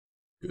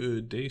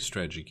Good day,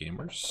 strategy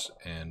gamers,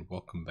 and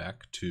welcome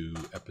back to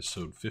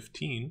episode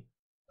 15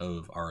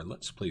 of our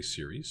Let's Play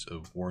series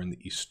of War in the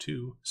East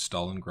 2,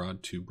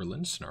 Stalingrad to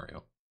Berlin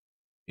scenario.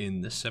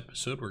 In this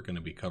episode, we're going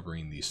to be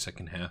covering the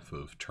second half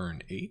of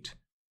turn 8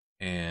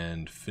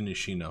 and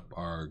finishing up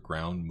our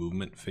ground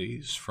movement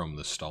phase from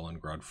the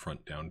Stalingrad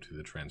front down to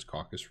the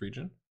Transcaucasus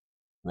region.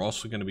 We're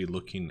also going to be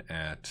looking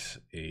at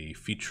a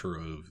feature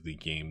of the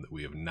game that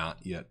we have not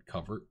yet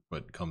covered,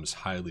 but comes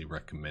highly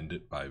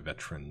recommended by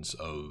veterans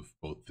of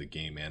both the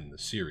game and the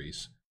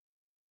series.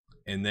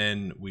 And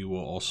then we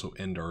will also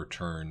end our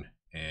turn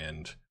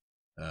and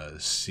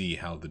see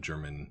how the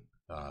German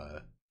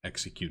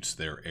executes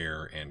their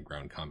air and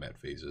ground combat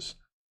phases.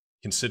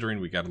 Considering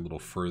we got a little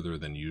further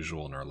than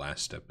usual in our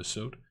last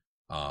episode,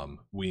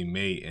 we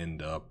may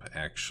end up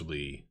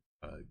actually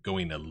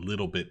going a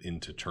little bit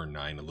into turn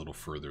 9, a little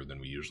further than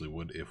we usually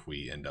would if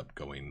we end up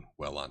going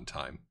well on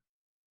time.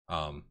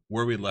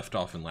 Where we left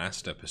off in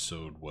last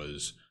episode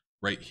was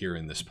right here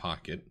in this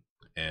pocket,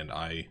 and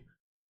I,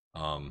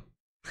 how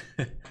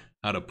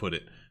to put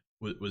it,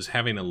 was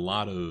having a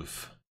lot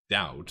of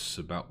doubts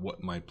about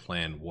what my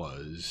plan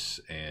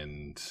was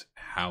and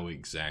how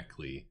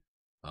exactly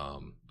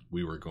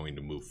we were going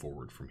to move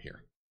forward from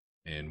here.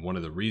 And one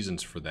of the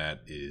reasons for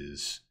that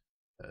is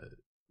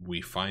we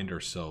find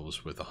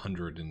ourselves with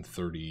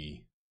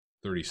 130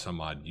 some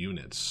odd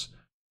units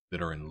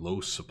that are in low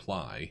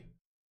supply.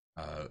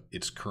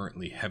 It's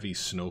currently heavy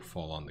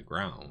snowfall on the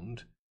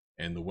ground,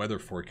 and the weather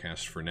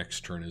forecast for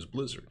next turn is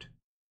blizzard.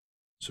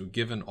 So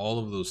given all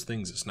of those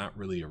things, it's not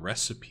really a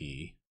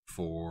recipe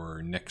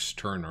for next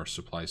turn our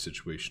supply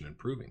situation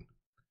improving.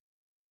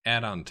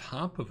 Add on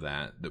top of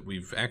that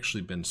we've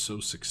actually been so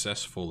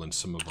successful in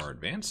some of our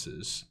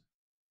advances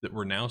that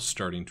we're now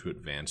starting to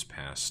advance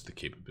past the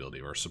capability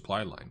of our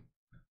supply line.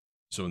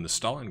 So in the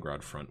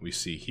Stalingrad front, we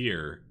see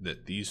here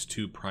that these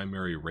two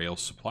primary rail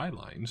supply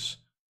lines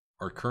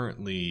are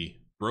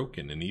currently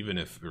broken, and even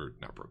if, or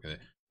not broken,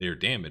 they are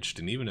damaged,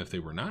 and even if they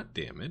were not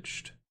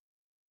damaged,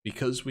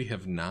 because we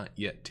have not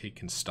yet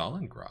taken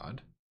Stalingrad,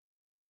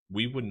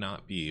 we would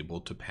not be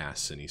able to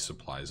pass any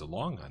supplies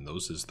along on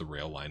those as the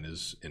rail line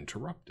is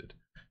interrupted.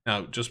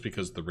 Now, just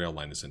because the rail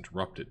line is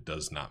interrupted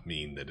does not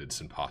mean that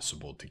it's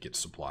impossible to get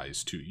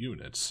supplies to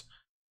units,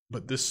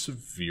 but this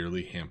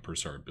severely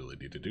hampers our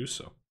ability to do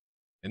so.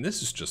 And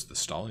this is just the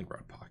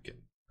Stalingrad pocket.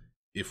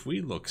 If we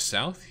look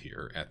south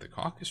here at the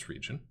Caucasus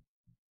region,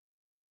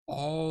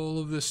 all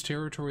of this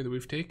territory that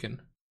we've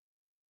taken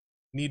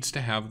needs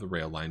to have the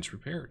rail lines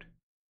repaired.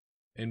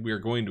 And we are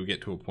going to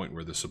get to a point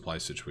where the supply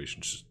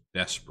situation is just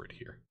desperate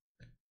here.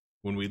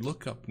 When we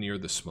look up near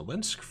the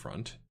Smolensk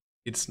front,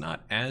 it's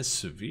not as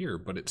severe,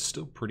 but it's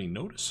still pretty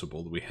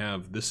noticeable that we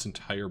have this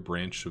entire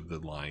branch of the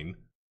line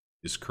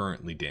is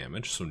currently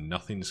damaged, so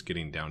nothing's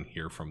getting down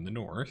here from the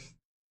north.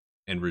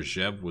 And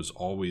Rzhev was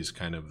always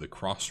kind of the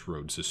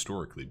crossroads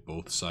historically.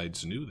 Both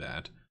sides knew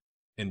that.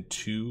 And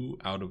 2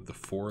 out of the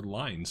 4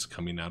 lines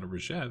coming out of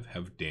Rzhev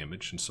have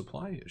damage and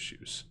supply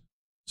issues.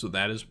 So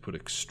that has put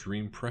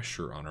extreme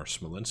pressure on our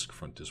Smolensk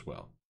front as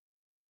well.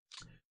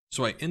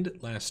 So I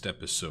ended last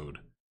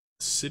episode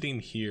sitting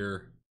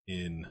here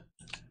in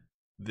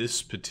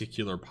this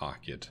particular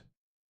pocket,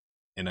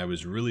 and I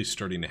was really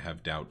starting to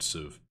have doubts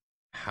of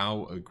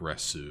how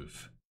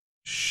aggressive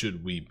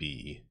should we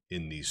be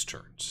in these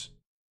turns.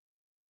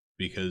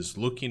 Because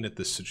looking at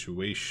the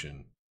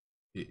situation,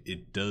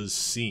 it does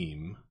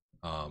seem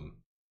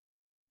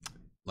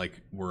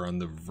like we're on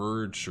the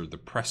verge or the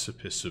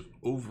precipice of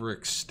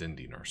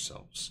overextending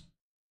ourselves.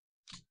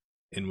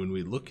 And when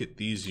we look at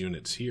these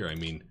units here, I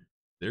mean,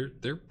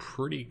 they're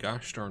pretty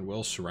gosh darn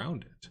well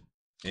surrounded.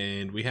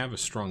 And we have a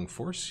strong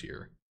force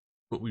here,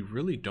 but we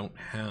really don't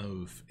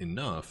have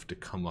enough to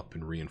come up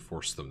and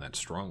reinforce them that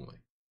strongly.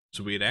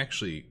 So we had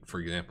actually,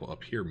 for example,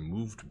 up here,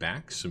 moved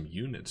back some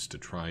units to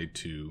try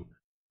to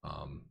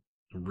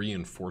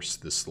reinforce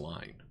this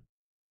line.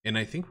 And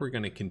I think we're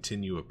going to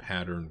continue a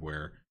pattern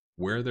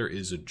where there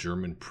is a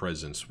German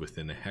presence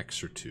within a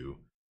hex or two,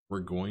 we're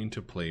going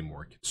to play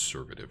more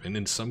conservative, and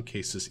in some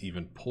cases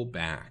even pull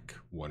back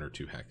 1 or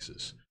 2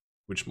 hexes,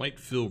 which might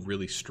feel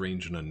really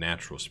strange and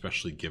unnatural,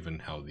 especially given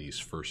how these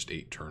first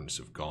 8 turns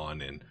have gone,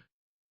 and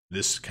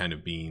this kind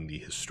of being the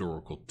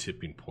historical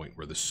tipping point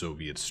where the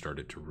Soviets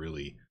started to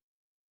really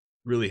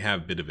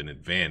have a bit of an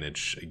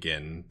advantage.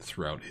 Again,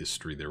 throughout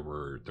history, there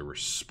were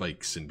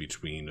spikes in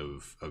between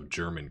of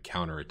German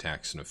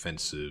counterattacks and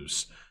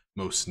offensives.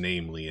 Most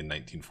namely, in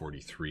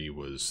 1943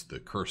 was the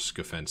Kursk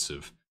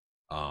offensive.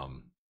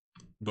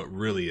 But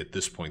really, at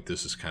this point,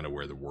 this is kind of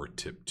where the war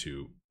tipped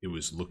to. It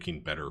was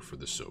looking better for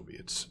the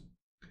Soviets.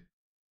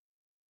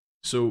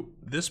 So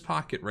this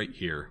pocket right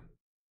here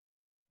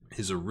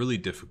is a really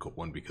difficult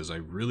one because I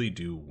really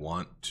do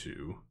want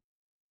to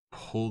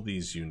pull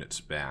these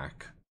units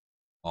back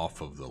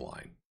off of the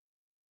line.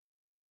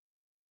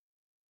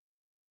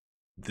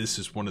 This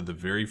is one of the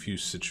very few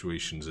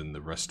situations in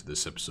the rest of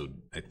this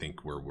episode, I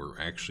think, where we're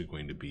actually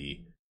going to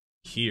be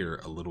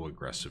here a little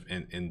aggressive.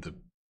 And the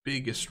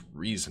biggest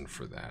reason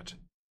for that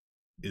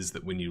is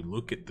that when you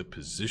look at the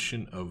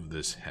position of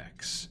this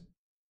hex,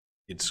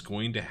 it's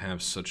going to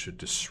have such a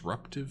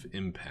disruptive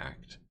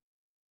impact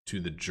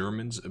to the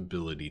Germans'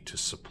 ability to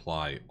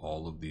supply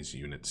all of these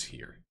units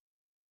here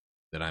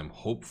that I'm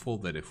hopeful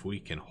that if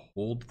we can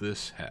hold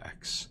this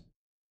hex,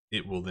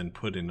 it will then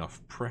put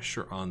enough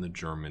pressure on the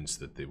Germans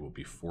that they will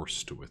be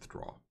forced to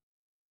withdraw.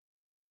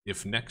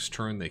 If next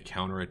turn they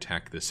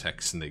counterattack this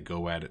hex and they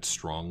go at it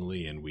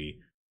strongly and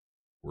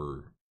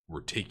we're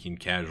taking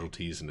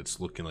casualties and it's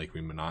looking like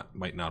we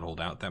might not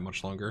hold out that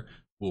much longer,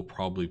 we'll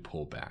probably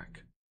pull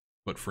back.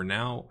 But for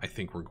now, I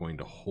think we're going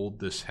to hold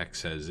this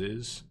hex as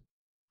is.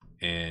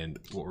 And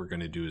what we're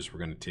going to do is we're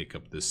going to take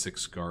up this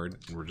 6 guard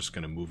and we're just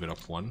going to move it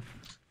up 1.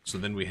 So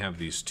then we have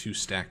these 2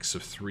 stacks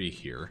of 3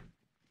 here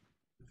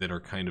that are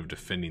kind of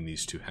defending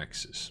these 2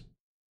 hexes.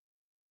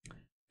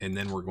 And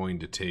then we're going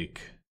to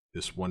take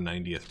this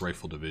 190th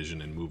Rifle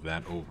Division and move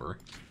that over.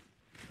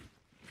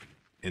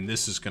 And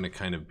this is going to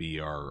kind of be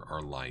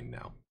our line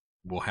now.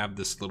 We'll have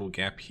this little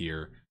gap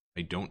here.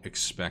 I don't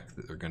expect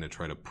that they're going to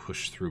try to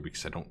push through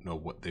because I don't know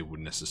what they would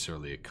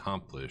necessarily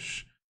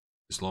accomplish.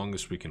 As long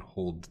as we can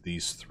hold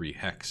these 3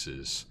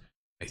 hexes,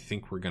 I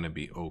think we're going to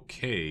be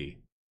okay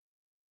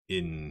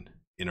in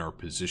our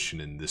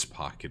position in this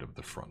pocket of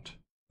the front.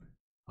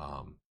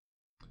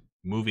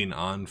 Moving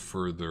on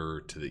further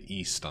to the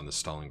east on the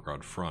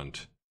Stalingrad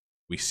front,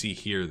 we see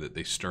here that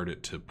they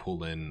started to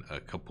pull in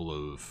a couple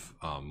of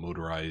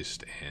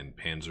motorized and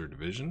panzer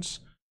divisions.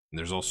 And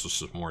there's also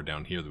some more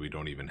down here that we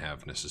don't even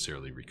have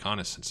necessarily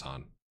reconnaissance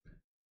on.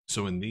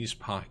 So in these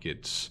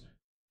pockets,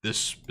 this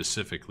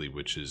specifically,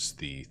 which is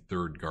the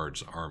 3rd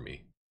Guards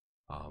Army,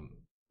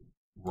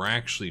 we're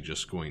actually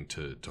just going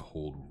to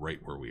hold right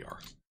where we are.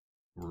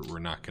 We're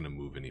not going to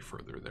move any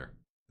further there.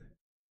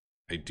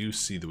 I do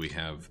see that we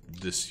have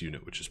this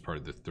unit, which is part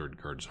of the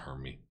 3rd Guards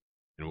Army.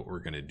 And what we're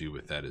going to do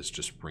with that is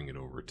just bring it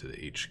over to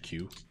the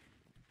HQ.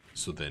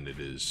 So then it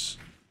is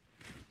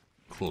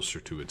closer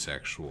to its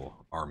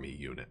actual army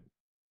unit.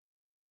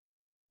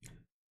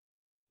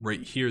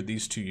 Right here,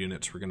 these 2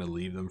 units, we're going to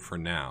leave them for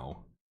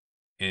now.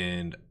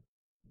 And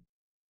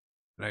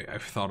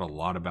I've thought a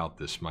lot about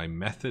this. My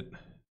method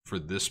for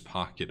this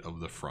pocket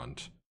of the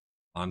front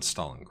on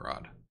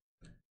Stalingrad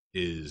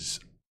is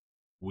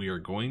we are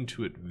going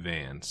to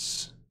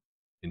advance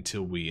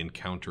until we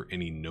encounter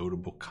any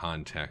notable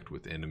contact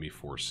with enemy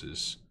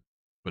forces.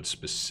 But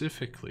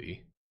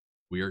specifically,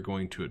 we are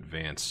going to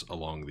advance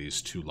along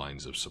these 2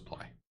 lines of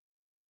supply.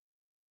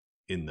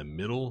 In the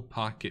middle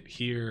pocket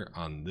here,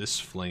 on this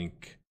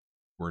flank,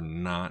 we're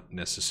not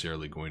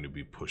necessarily going to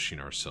be pushing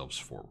ourselves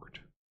forward.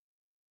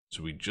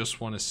 So we just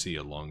want to see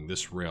along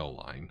this rail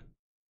line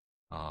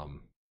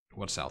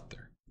what's out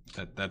there.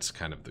 That's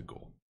kind of the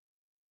goal.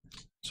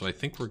 So I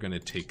think we're going to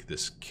take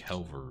this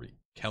cavalry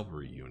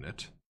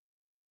unit,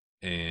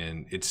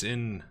 and its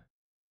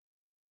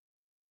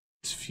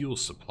fuel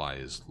supply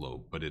is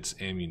low, but its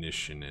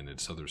ammunition and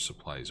its other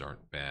supplies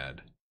aren't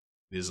bad.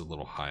 It is a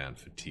little high on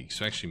fatigue.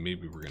 So actually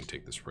maybe we're going to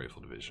take this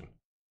rifle division.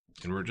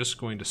 And we're just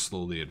going to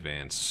slowly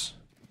advance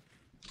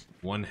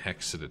 1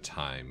 hex at a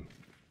time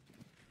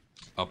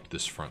up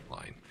this front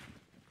line.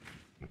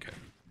 Okay.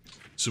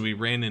 So we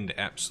ran into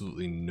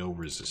absolutely no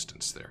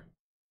resistance there.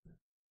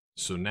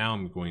 So now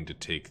I'm going to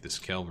take this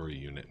cavalry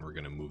unit and we're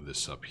going to move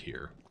this up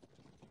here.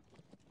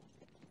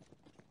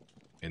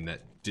 And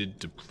that did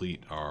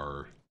deplete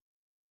our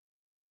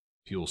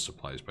fuel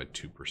supplies by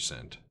 2%,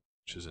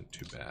 which isn't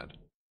too bad.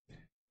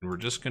 And we're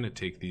just going to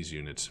take these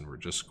units and we're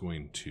just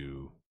going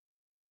to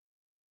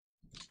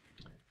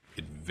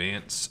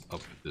advance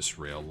up this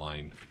rail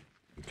line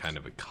in kind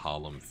of a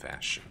column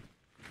fashion.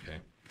 Okay.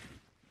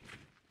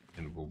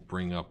 And we'll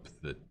bring up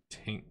the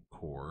tank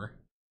corps.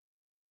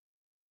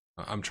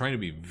 I'm trying to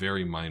be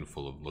very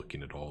mindful of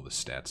looking at all the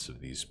stats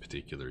of these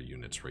particular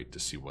units, right, to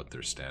see what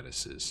their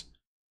status is.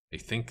 I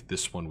think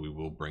this one we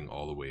will bring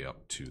all the way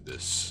up to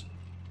this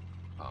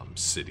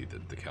city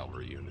that the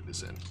cavalry unit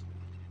is in.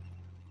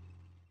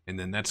 And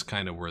then that's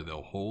kind of where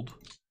they'll hold.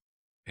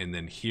 And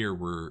then here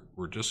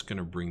we're just going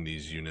to bring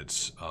these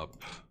units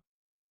up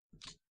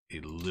a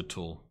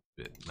little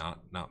bit,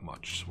 not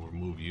much. So we'll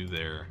move you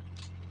there,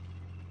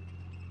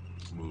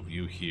 move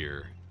you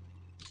here.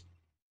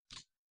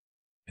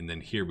 And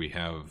then here we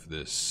have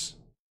this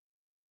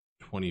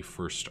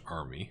 21st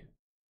Army.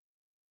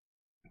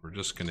 We're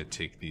just going to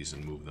take these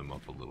and move them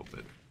up a little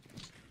bit.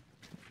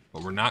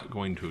 But we're not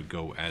going to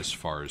go as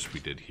far as we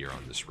did here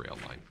on this rail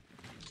line.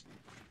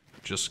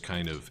 Just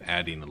kind of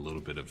adding a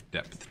little bit of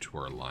depth to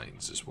our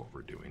lines is what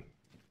we're doing.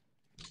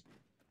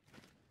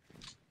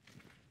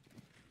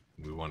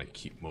 We want to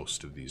keep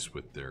most of these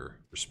with their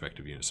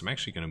respective units. I'm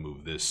actually going to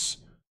move this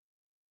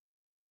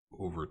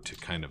over to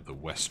kind of the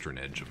western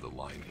edge of the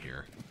line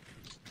here.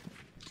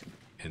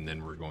 And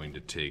then we're going to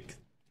take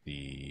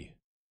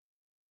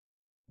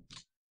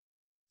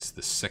it's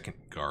the 2nd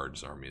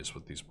Guards Army is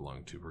what these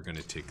belong to. We're going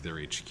to take their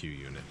HQ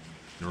unit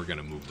and we're going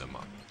to move them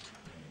up.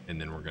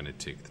 And then we're going to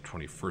take the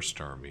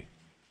 21st Army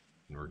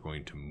and we're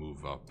going to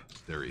move up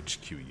their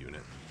HQ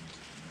unit.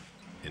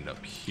 And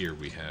up here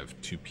we have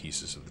 2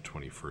 pieces of the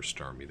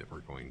 21st Army that we're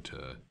going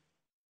to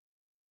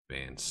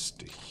advance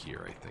to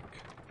here, I think.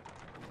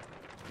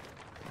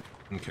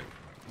 Okay.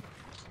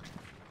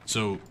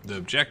 So the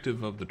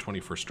objective of the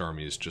 21st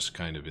Army is just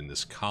kind of in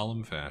this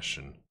column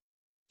fashion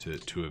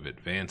to have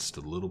advanced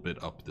a little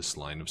bit up this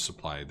line of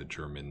supply the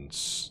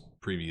Germans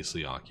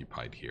previously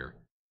occupied here.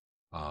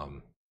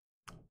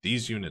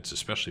 These units,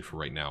 especially for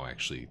right now,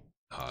 actually,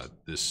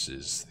 this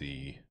is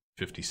the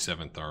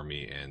 57th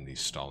Army and the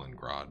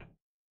Stalingrad.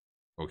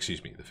 Oh,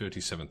 excuse me, the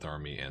 57th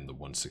Army and the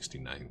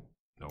 169.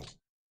 No,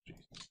 geez,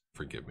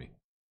 forgive me.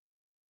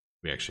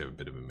 We actually have a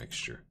bit of a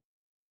mixture.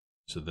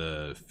 So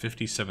the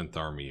 57th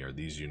Army are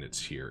these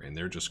units here, and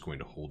they're just going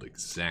to hold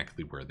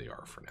exactly where they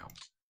are for now.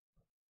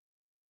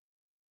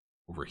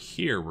 Over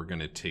here, we're going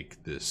to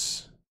take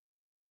this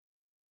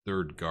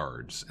 3rd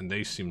Guards, and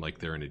they seem like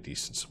they're in a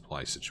decent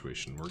supply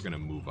situation. We're going to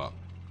move up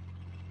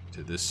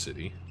to this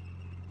city.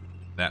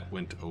 That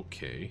went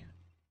okay.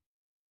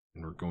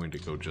 And we're going to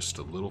go just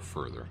a little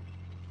further.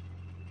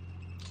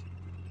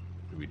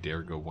 Do we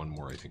dare go one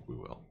more? I think we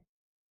will.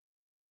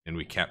 And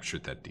we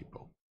captured that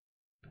depot.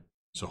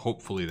 So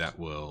hopefully that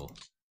will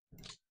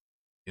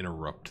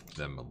interrupt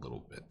them a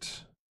little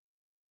bit.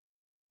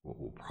 What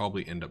we'll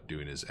probably end up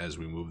doing is, as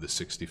we move the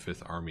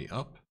 65th Army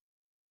up,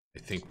 I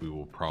think we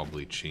will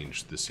probably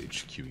change this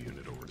HQ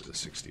unit over to the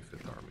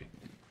 65th Army.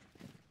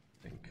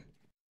 I think.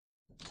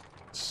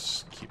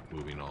 Let's keep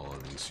moving all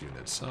of these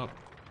units up.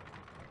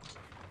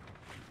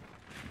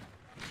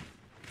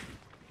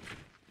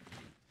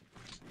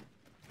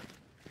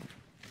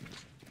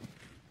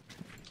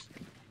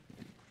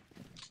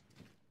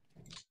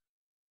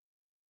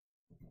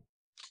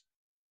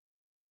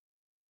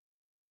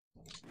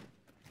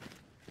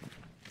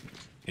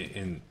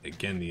 And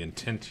again, the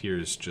intent here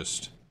is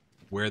just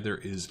where there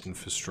is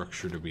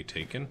infrastructure to be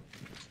taken,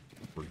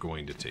 we're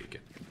going to take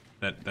it.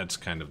 That's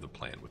kind of the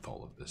plan with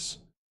all of this.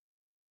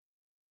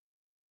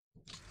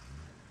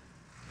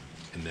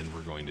 And then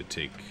we're going to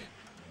take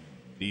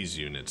these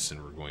units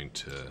and we're going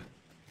to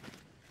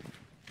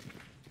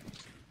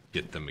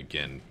get them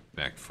again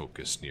back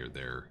focused near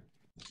their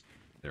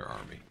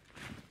army.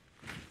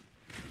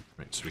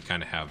 Right, so we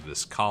kind of have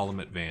this column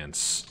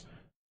advance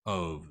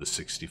of the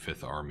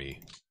 65th Army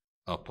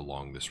up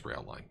along this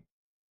rail line.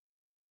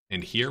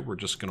 And here we're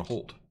just going to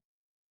hold.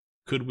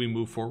 Could we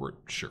move forward?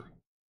 Sure.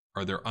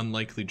 Are there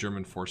unlikely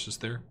German forces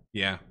there?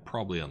 Yeah,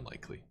 probably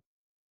unlikely.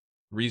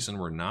 Reason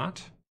we're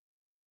not,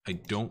 I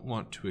don't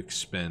want to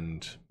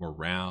expend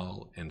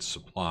morale and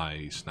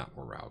supplies, not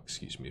morale,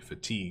 excuse me,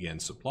 fatigue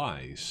and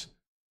supplies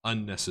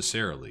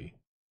unnecessarily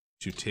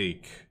to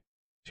take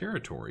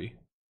territory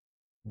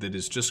that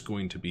is just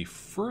going to be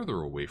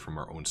further away from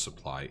our own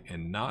supply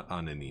and not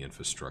on any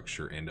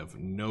infrastructure and of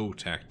no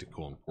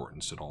tactical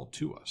importance at all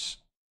to us.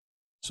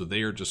 So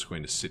they are just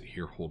going to sit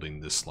here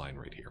holding this line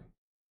right here.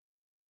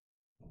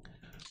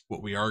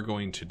 What we are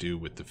going to do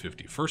with the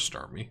 51st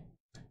Army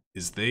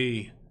is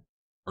they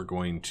are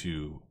going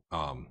to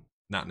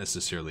not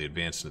necessarily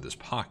advance into this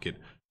pocket,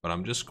 but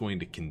I'm just going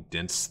to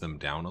condense them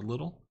down a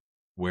little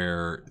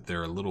where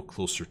they're a little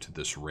closer to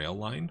this rail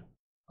line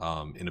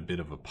in a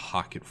bit of a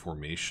pocket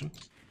formation.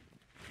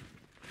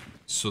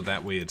 So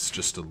that way it's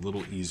just a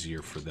little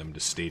easier for them to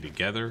stay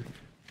together,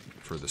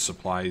 for the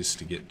supplies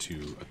to get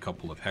to a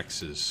couple of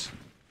hexes.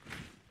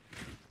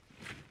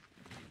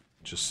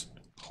 Just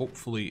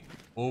hopefully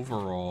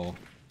overall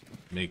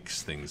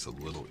makes things a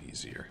little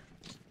easier.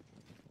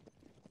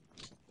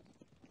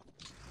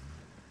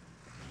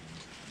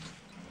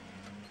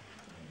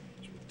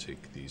 So we'll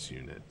take these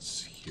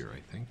units here, I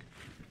think.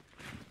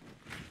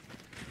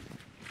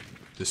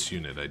 This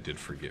unit I did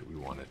forget we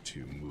wanted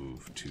to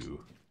move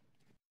to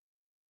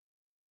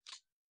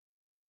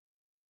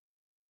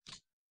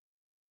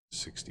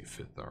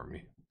 65th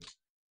Army.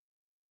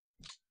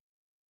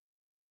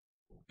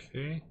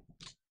 Okay.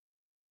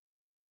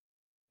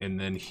 And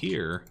then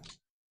here,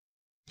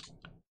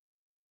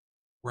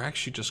 we're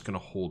actually just going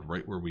to hold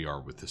right where we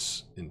are with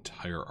this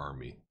entire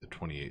army, the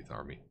 28th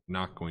Army.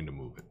 Not going to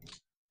move it.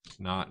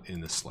 Not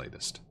in the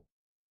slightest.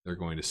 They're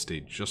going to stay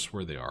just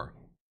where they are.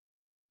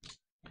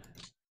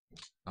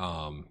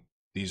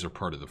 These are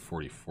part of the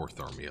 44th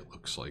Army, it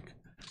looks like.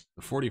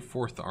 The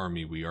 44th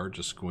Army, we are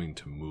just going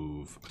to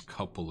move a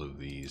couple of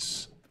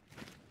these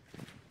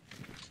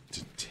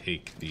to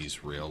take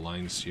these rail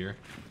lines here.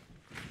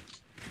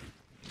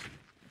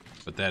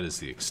 But that is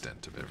the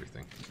extent of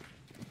everything.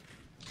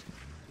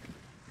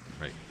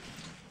 Right.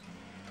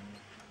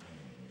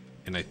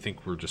 And I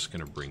think we're just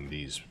going to bring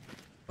these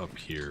up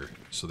here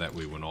so that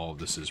way when all of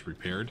this is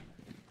repaired,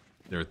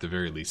 they're at the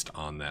very least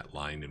on that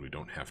line and we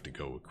don't have to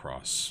go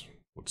across,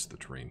 what's the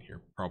terrain here?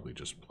 Probably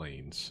just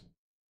plains.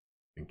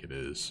 I think it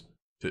is.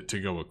 To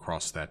go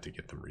across that to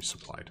get them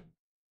resupplied.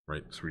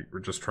 Right? So we're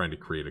just trying to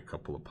create a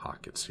couple of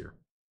pockets here.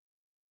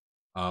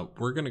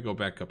 We're going to go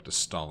back up to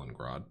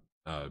Stalingrad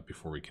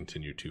before we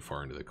continue too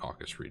far into the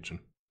Caucasus region.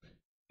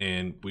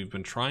 And we've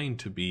been trying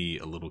to be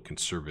a little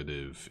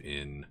conservative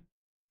in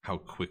how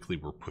quickly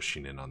we're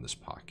pushing in on this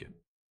pocket.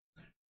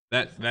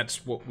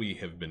 That's what we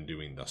have been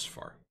doing thus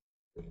far.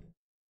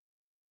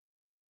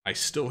 I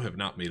still have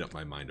not made up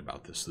my mind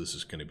about this. This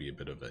is going to be a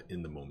bit of an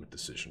in-the-moment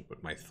decision.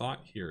 But my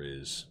thought here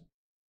is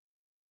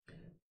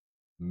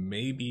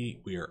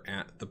maybe we are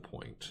at the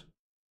point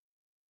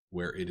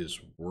where it is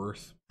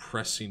worth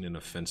pressing an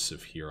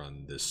offensive here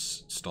on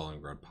this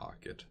Stalingrad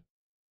pocket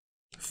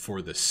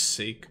for the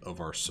sake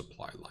of our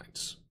supply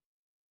lines.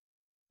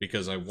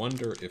 Because I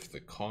wonder if the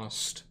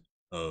cost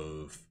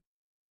of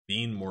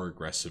being more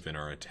aggressive in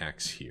our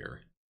attacks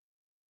here,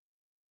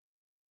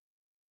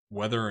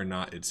 whether or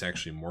not it's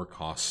actually more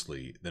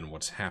costly than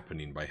what's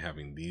happening by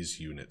having these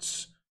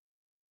units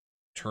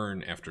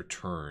turn after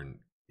turn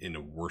in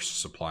a worse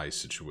supply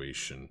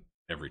situation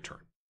every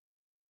turn.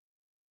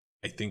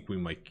 I think we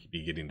might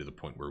be getting to the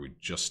point where we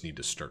just need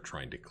to start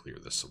trying to clear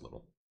this a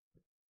little.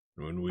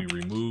 When we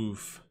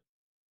remove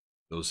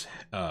those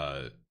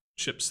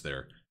chips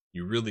there,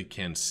 you really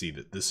can see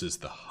that this is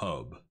the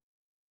hub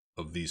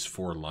of these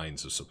 4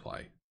 lines of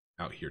supply.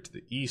 Out here to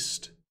the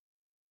east,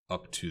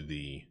 up to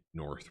the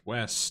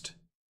northwest,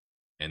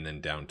 and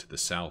then down to the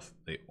south.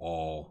 They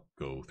all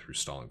go through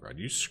Stalingrad.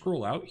 You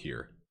scroll out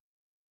here,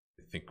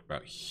 I think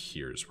about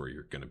here is where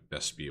you're going to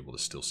best be able to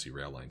still see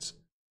rail lines.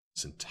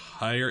 This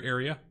entire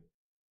area,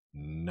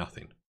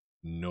 nothing.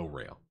 No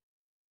rail.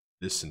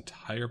 This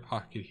entire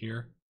pocket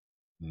here,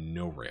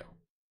 no rail.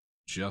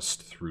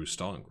 Just through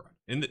Stalingrad.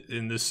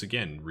 And this,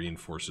 again,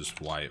 reinforces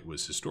why it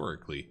was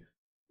historically,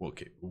 well,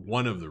 okay,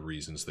 one of the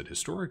reasons that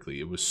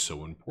historically it was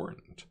so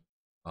important.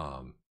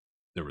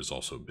 There was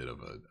also a bit of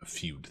a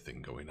feud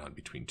thing going on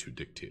between 2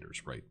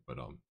 dictators, right? But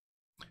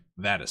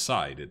that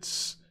aside,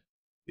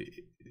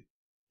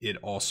 it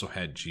also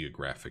had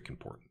geographic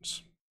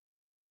importance.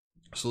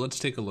 So let's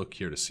take a look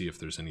here to see if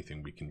there's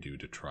anything we can do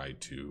to try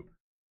to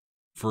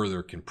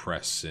further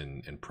compress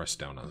and press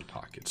down on the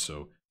pocket.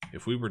 So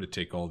if we were to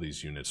take all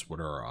these units, what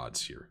are our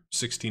odds here?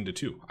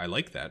 16-2. I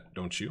like that,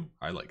 don't you?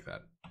 I like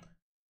that.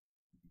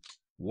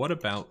 What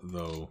about,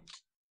 though,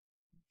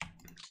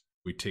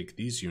 we take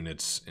these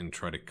units and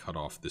try to cut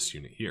off this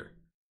unit here?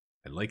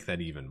 I like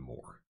that even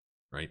more,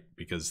 right?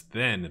 Because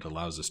then it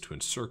allows us to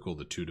encircle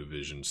the 2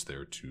 divisions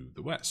there to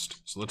the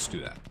west. So let's do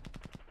that.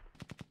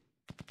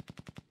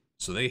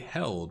 So they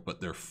held,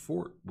 but their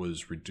fort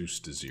was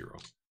reduced to 0.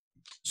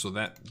 So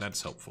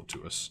that's helpful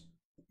to us.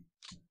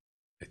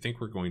 I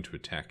think we're going to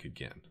attack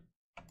again.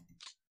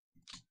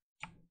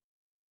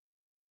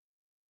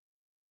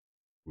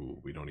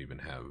 Ooh, we don't even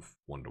have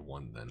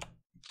 1-to-1 then.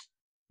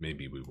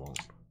 Maybe we won't.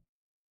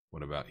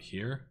 What about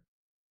here?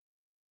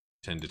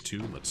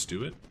 10-2, let's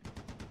do it.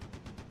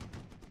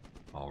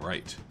 All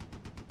right.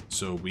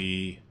 So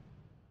we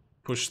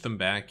pushed them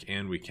back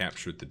and we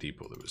captured the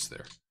depot that was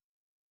there.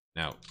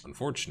 Now,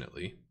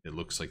 unfortunately, it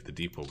looks like the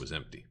depot was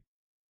empty.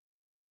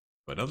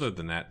 But other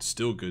than that,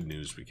 still good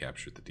news, we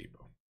captured the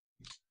depot.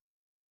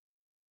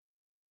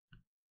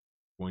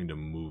 Going to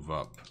move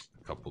up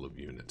a couple of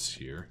units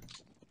here.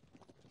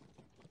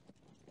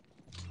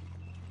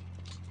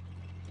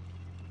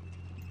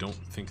 Don't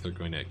think they're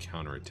going to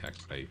counterattack,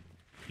 but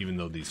even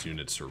though these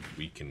units are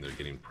weak and they're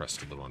getting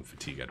pressed a little on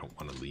fatigue, I don't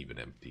want to leave it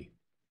empty.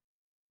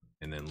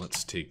 And then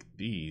let's take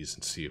these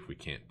and see if we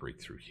can't break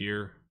through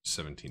here.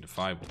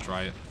 17-5, we'll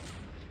try it.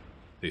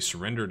 They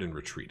surrendered and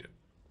retreated.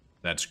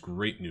 That's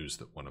great news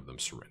that one of them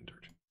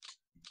surrendered.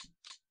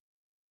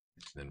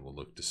 Then we'll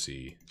look to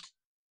see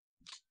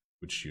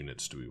which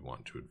units do we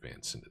want to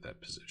advance into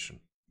that position.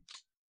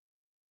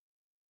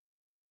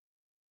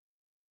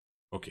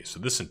 Okay, so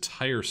this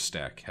entire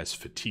stack has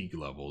fatigue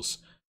levels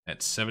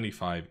at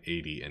 75,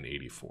 80, and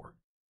 84.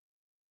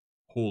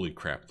 Holy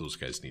crap, those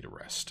guys need a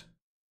rest.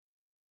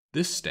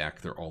 This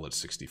stack, they're all at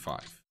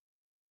 65.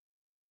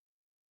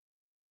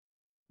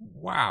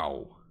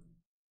 Wow.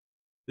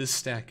 This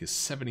stack is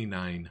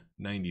 79,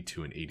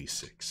 92, and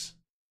 86.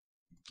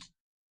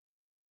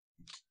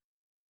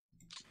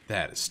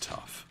 That is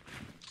tough.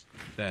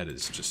 That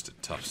is just a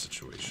tough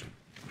situation.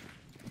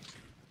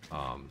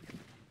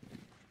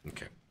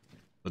 Okay.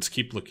 Let's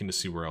keep looking to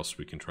see where else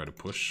we can try to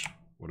push.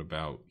 What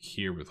about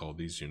here with all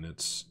these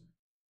units?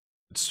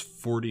 It's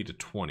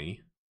 40-20.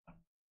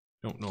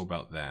 Don't know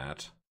about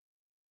that.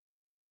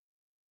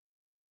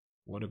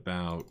 What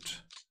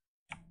about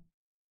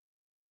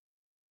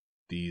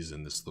these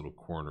in this little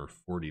corner?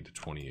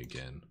 40-20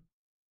 again.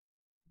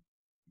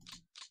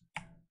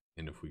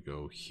 And if we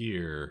go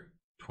here,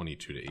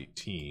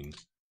 22-18.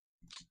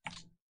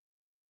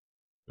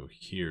 Go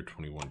here,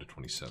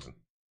 21-27.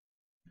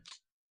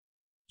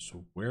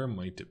 So where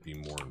might it be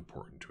more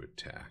important to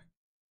attack?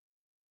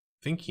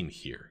 Thinking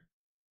here.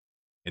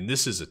 And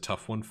this is a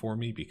tough one for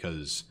me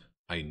because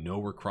I know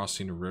we're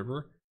crossing a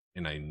river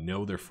and I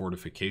know their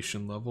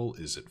fortification level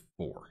is at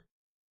 4.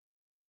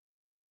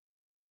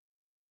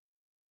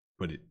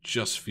 But it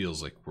just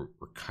feels like we're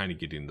kind of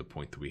getting to the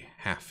point that we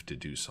have to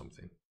do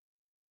something.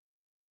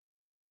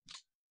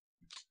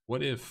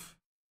 What if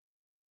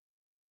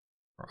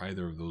are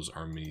either of those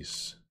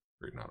armies,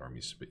 or not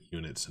armies, but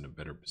units in a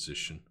better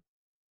position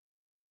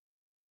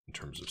in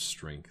terms of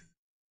strength?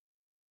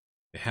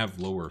 They have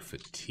lower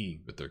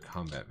fatigue, but their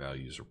combat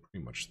values are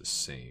pretty much the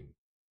same.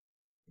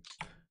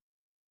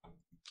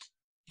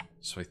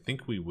 So I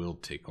think we will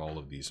take all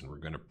of these and we're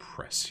going to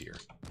press here.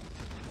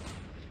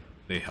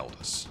 They held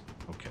us.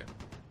 Okay.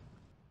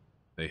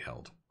 they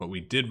held. But we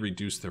did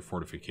reduce their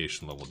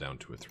fortification level down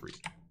to a 3.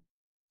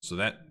 So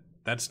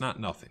that's not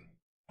nothing.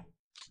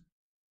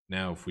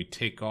 Now, if we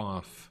take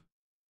off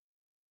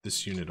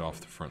this unit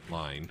off the front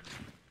line,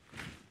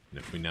 and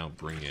if we now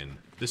bring in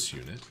this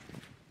unit,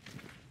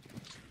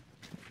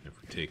 and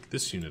if we take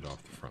this unit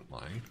off the front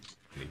line,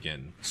 and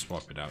again,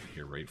 swap it out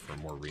here, right, for a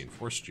more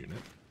reinforced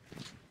unit,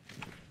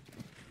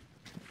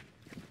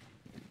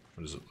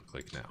 what does it look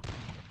like now?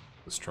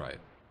 Let's try it.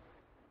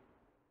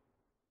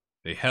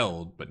 They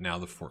held, but now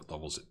the fort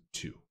level's at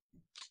 2.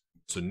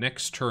 So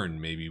next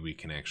turn, maybe we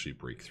can actually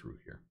break through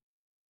here.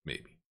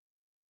 Maybe.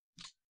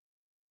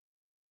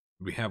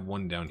 We have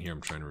one down here,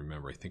 I'm trying to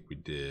remember. I think we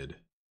did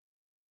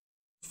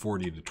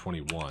 40 to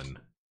 21,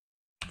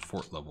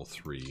 fort level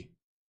 3.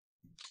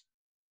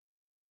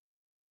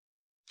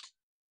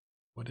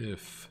 What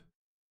if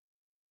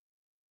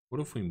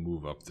we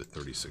move up the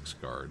 36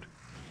 guard?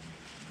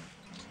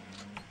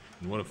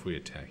 And what if we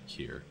attack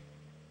here?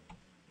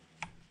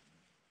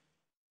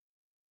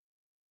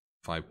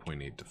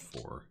 5.8 to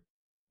 4.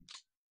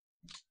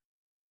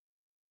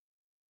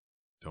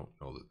 Don't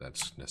know that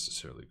that's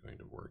necessarily going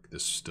to work.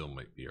 This still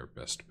might be our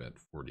best bet,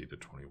 40 to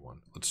 21.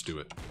 Let's do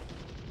it.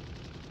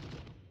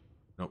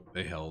 Nope,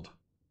 they held.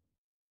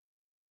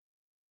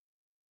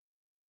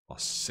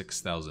 Lost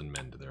 6,000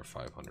 men to their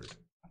 500.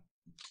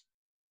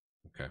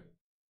 Okay.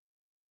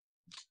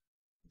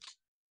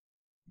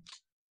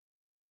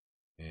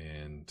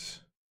 And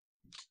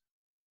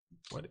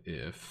what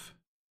if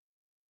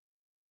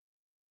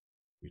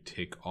we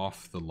take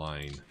off the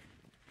line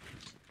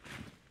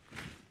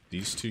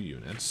these 2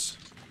 units,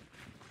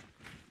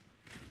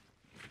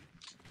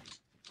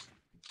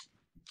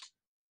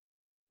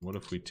 what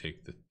if we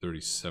take the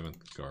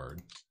 37th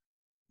Guard,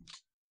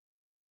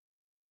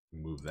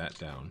 move that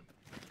down,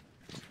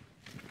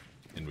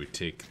 and we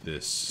take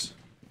this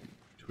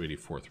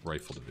 284th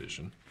Rifle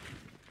Division?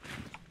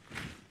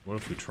 What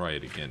if we try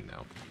it again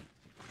now?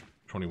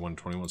 21,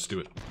 let's do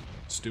it.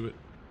 Let's do it.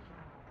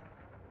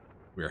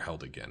 We are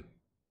held again.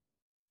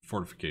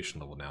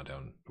 Fortification level now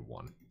down to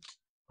 1.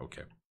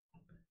 Okay.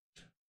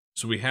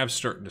 So we have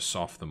started to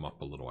soften them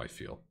up a little, I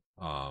feel.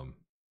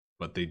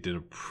 But they did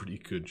a pretty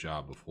good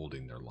job of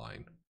holding their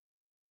line.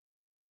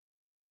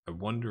 I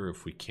wonder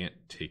if we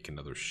can't take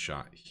another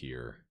shot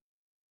here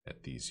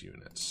at these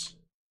units.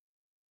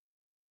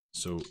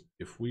 So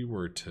if we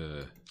were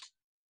to...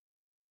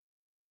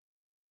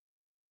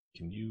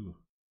 Can you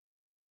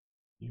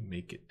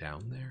make it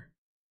down there?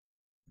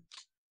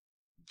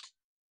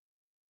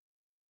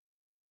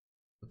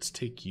 Let's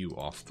take you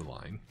off the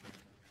line.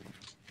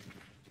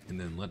 And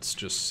then let's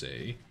just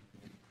say,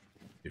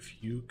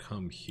 if you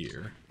come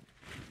here,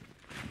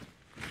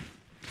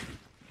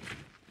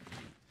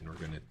 and we're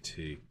going to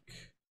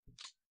take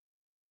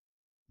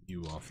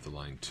you off the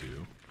line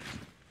too.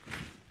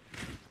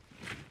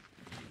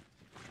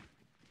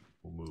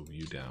 We'll move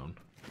you down.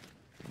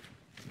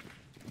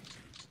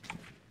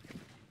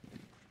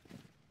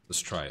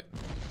 Let's try it.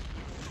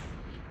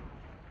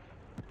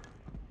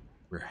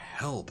 We're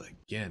held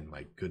again,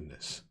 my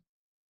goodness.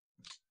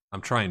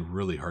 I'm trying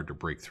really hard to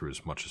break through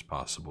as much as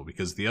possible,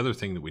 because the other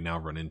thing that we now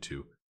run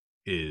into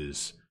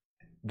is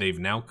they've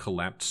now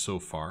collapsed so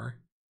far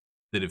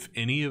that if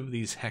any of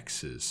these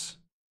hexes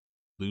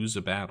lose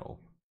a battle,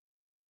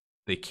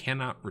 they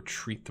cannot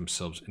retreat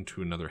themselves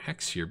into another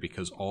hex here,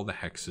 because all the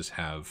hexes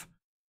have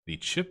the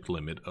chip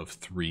limit of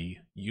 3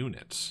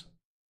 units.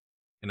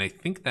 And I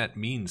think that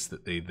means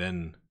that they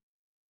then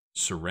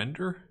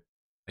surrender.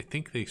 I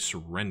think they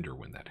surrender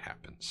when that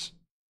happens.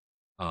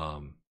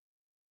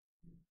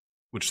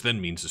 Which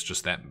then means it's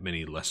just that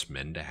many less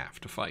men to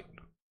have to fight.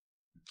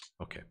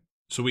 Okay.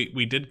 So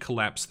we did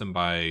collapse them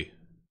by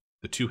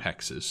the 2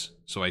 hexes.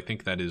 So I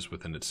think that is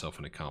within itself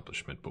an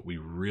accomplishment, but we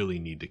really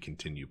need to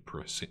continue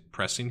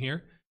pressing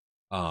here.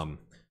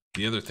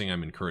 The other thing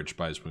I'm encouraged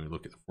by is when we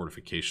look at the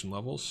fortification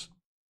levels.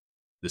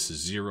 This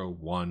is 0,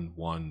 1,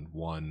 1,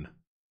 1,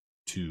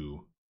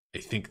 2. I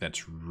think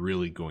that's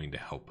really going to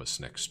help us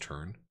next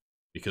turn,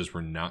 because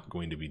we're not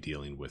going to be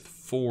dealing with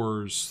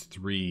 4s,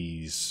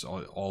 3s,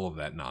 all of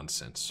that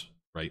nonsense,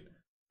 right?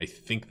 I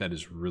think that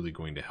is really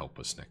going to help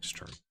us next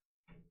turn.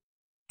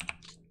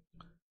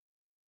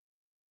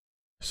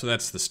 So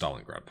that's the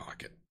Stalingrad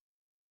pocket.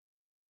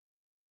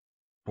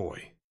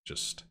 Boy,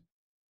 just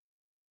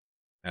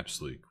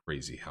absolutely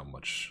crazy how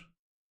much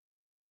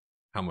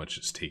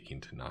it's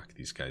taking to knock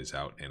these guys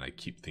out, and I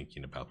keep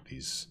thinking about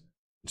these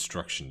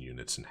instruction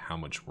units and how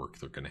much work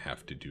they're going to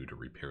have to do to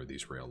repair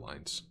these rail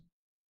lines.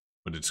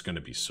 But it's going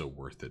to be so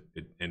worth it,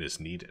 and is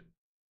needed.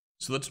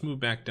 So let's move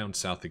back down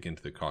south again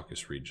to the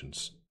Caucasus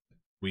regions.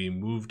 We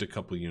moved a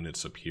couple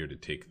units up here to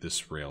take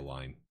this rail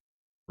line.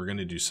 We're going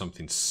to do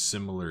something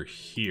similar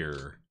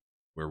here,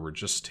 where we're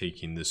just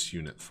taking this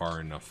unit far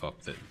enough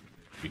up that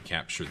we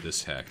capture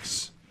this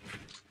hex.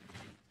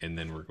 And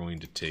then we're going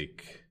to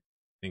take,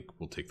 I think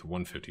we'll take the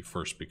 150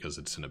 first, because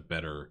it's in a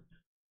better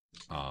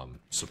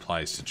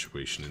supply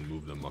situation, and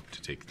move them up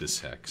to take this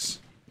hex.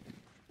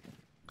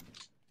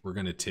 We're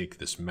going to take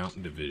this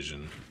mountain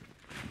division,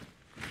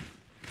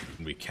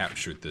 and we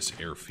captured this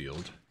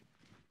airfield.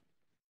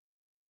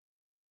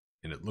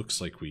 And it looks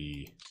like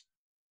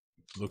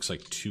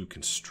two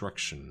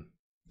construction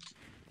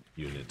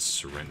units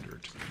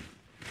surrendered.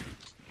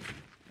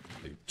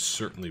 I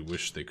certainly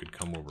wish they could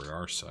come over to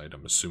our side.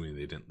 I'm assuming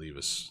they didn't leave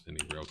us any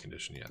rail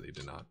condition. Yeah, they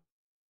did not.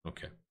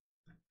 Okay.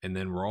 And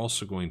then we're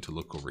also going to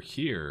look over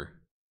here.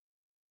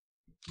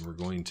 We're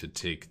going to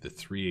take the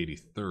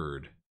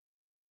 383rd.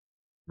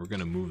 We're going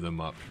to move them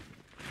up.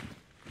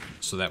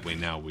 So that way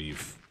now we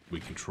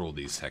control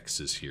these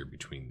hexes here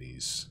between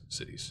these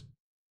cities.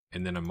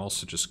 And then I'm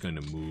also just going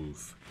to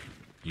move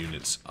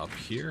units up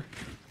here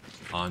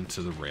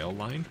onto the rail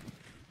line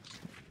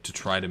to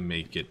try to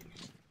make it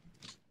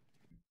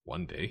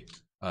one day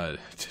to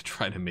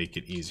try to make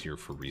it easier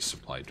for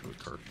resupply to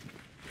occur.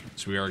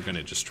 So we are going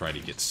to just try to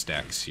get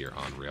stacks here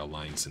on rail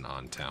lines and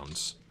on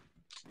towns.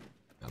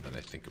 Now that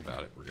I think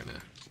about it, we're going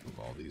to move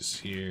all these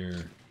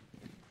here,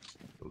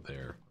 go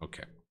there.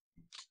 Okay.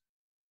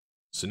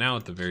 So now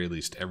at the very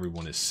least,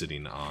 everyone is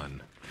sitting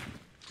on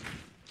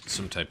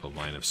some type of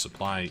line of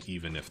supply,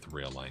 even if the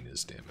rail line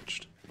is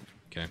damaged.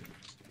 Okay.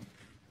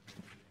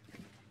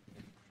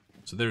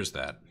 So there's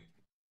that.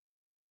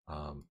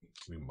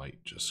 We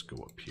might just go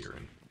up here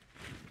and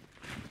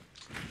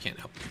can't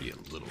help but be a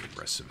little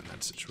aggressive in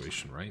that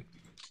situation, right?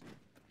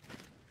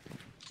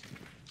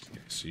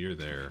 Okay, so you're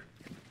there.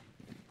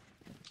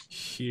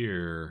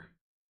 Here,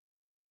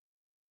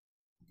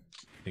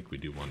 I think we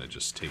do want to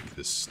just take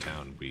this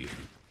town. We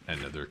had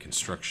another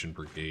construction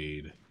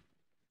brigade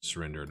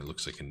surrender, and it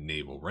looks like a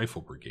naval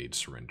rifle brigade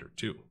surrender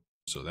too.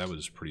 So that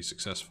was pretty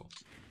successful.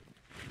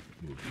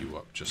 Move you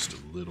up just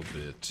a little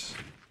bit.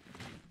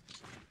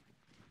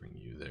 Bring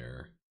you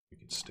there. You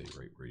can stay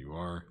right where you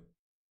are.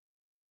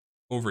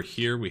 Over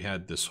here, we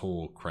had this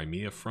whole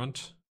Crimea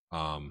front.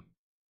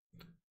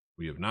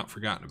 We have not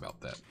forgotten about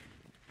that.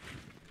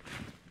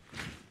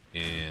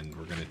 And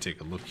we're going to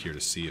take a look here to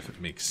see if it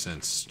makes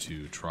sense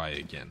to try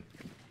again.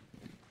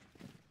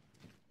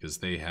 Because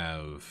they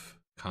have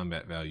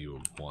combat value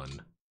of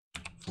 1.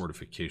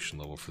 Fortification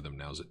level for them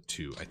now is at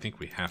 2. I think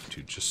we have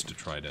to just to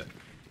try to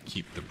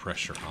keep the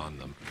pressure on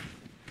them.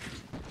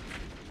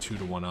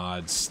 2-to-1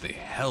 odds. They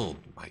held.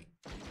 My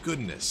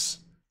goodness.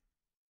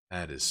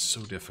 That is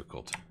so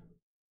difficult.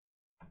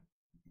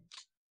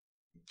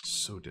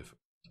 So difficult.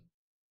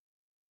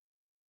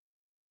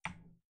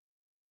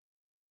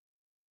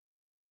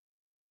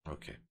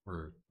 Okay,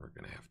 we're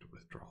gonna have to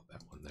withdraw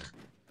that one there.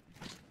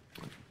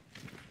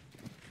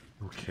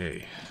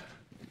 Okay.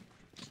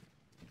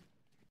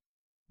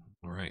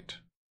 All right.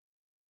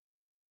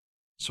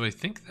 So I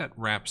think that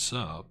wraps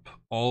up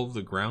all of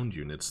the ground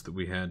units that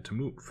we had to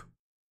move.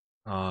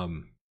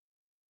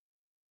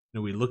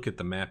 We look at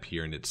the map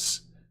here, and it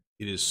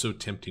is so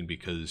tempting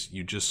because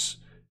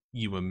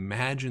you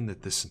imagine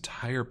that this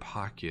entire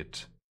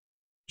pocket,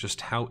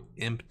 just how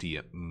empty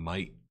it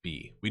might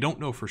be. We don't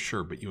know for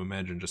sure, but you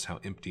imagine just how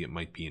empty it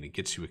might be, and it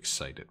gets you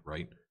excited,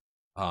 right?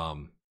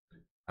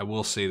 I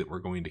will say that we're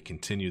going to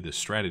continue this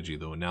strategy,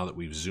 though, and now that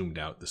we've zoomed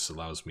out, this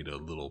allows me to a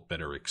little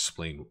better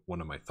explain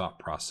one of my thought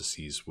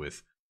processes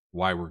with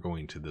why we're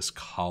going to this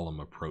column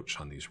approach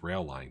on these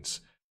rail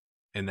lines.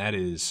 And that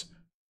is,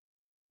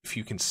 if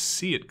you can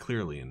see it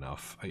clearly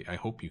enough, I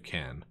hope you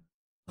can.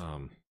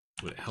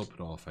 Would it help at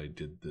all if I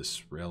did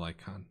this rail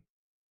icon?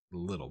 A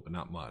little, but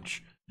not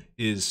much.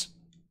 Is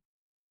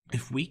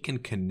if we can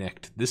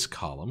connect this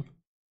column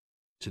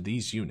to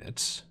these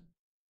units,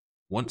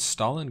 once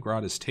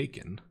Stalingrad is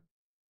taken,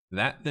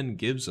 that then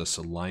gives us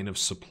a line of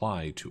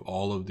supply to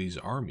all of these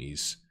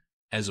armies,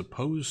 as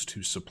opposed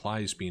to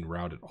supplies being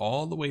routed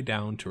all the way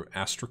down to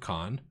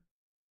Astrakhan,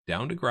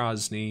 down to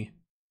Grozny,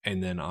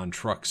 and then on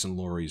trucks and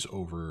lorries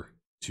over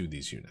to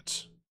these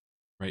units,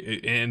 right?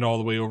 And all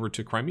the way over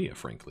to Crimea,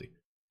 frankly.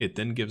 It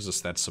then gives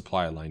us that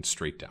supply line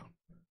straight down,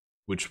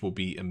 which will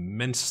be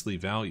immensely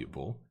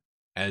valuable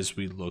as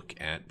we look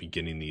at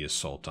beginning the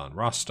assault on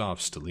Rostov,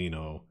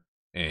 Stalino,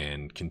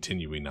 and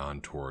continuing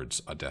on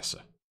towards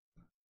Odessa.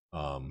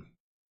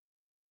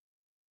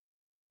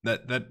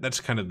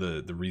 That's kind of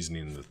the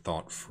reasoning and the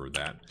thought for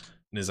that.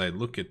 And as I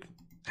look at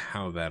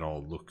how that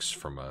all looks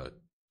from a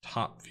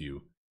top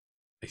view,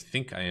 I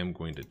think I am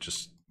going to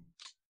just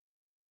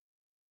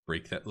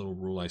break that little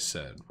rule I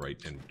said,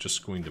 right? And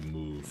just going to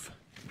move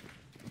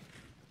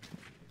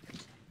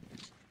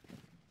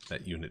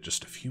that unit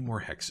just a few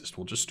more hexes.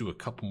 We'll just do a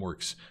couple more.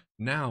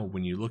 Now,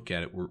 when you look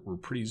at it, we're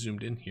pretty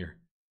zoomed in here.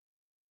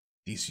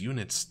 These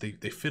units, they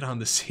fit on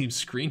the same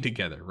screen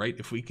together, right?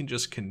 If we can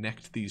just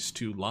connect these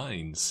two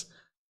lines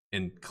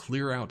and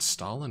clear out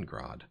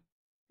Stalingrad,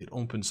 it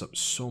opens up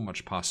so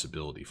much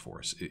possibility for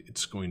us.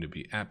 It's going to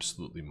be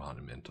absolutely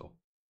monumental.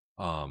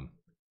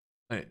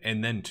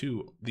 And then,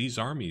 too, these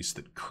armies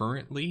that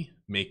currently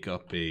make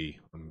up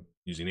I'm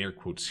using air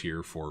quotes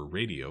here for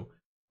radio,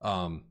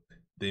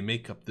 they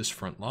make up this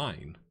front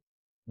line.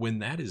 When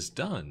that is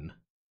done,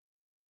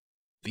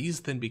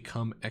 these then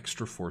become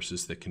extra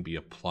forces that can be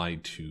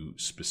applied to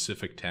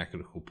specific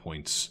tactical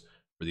points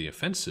for the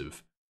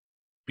offensive,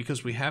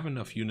 because we have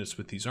enough units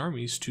with these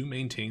armies to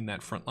maintain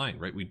that front line,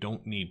 right? We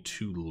don't need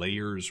 2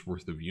 layers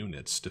worth of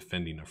units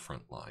defending a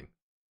front line.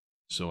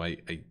 So I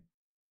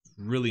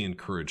really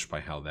encouraged by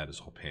how that is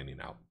all panning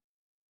out.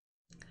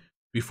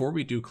 Before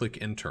we do click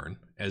intern,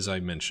 as I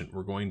mentioned,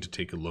 we're going to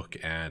take a look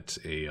at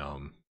a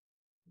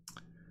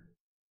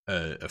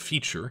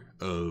feature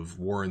of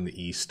War in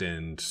the East,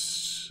 and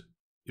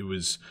it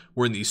was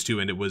War in the East 2,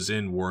 and it was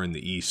in War in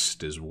the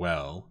East as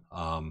well.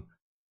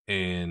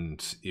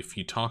 And if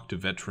you talk to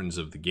veterans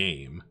of the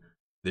game,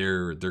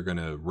 they're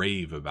gonna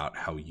rave about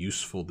how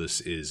useful this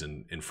is,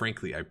 and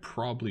frankly, I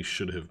probably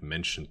should have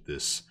mentioned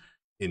this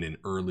in an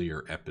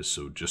earlier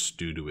episode just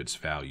due to its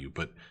value,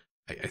 but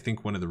I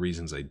think one of the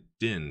reasons I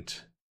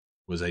didn't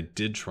was I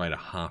did try to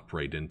hop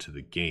right into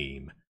the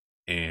game,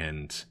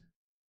 and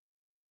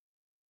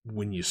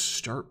when you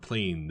start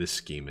playing this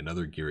game and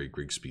other Gary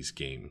Grigsby's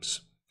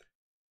games,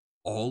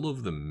 all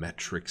of the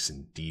metrics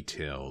and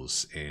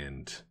details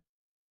and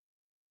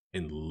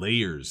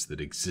layers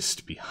that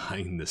exist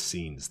behind the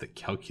scenes that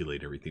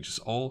calculate everything, just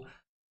all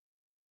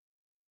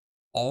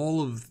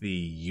of the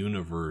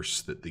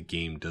universe that the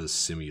game does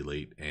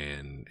simulate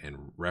and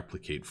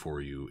replicate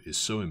for you is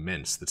so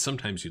immense that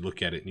sometimes you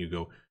look at it and you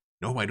go,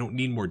 no, I don't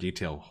need more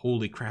detail.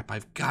 Holy crap,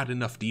 I've got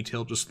enough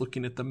detail just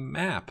looking at the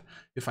map.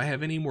 If I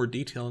have any more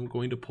detail, I'm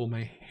going to pull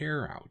my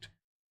hair out.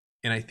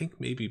 And I think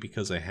maybe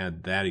because I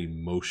had that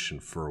emotion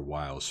for a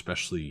while,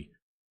 especially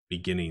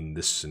beginning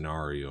this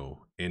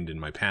scenario and in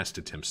my past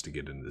attempts to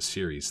get into the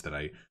series, that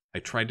I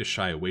tried to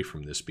shy away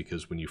from this,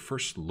 because when you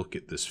first look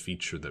at this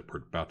feature that we're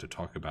about to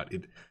talk about,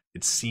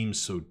 it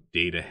seems so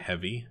data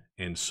heavy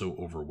and so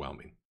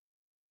overwhelming.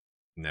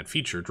 And that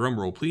feature,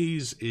 drumroll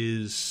please,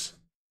 is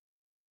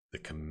the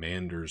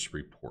Commander's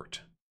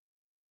Report.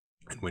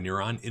 And when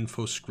you're on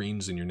info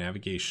screens in your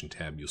navigation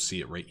tab, you'll see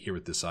it right here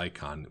with this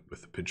icon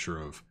with a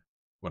picture of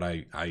what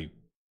I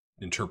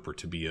interpret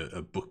to be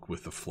a book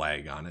with a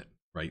flag on it,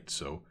 right?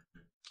 So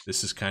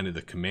this is kind of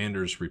the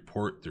Commander's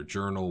Report, their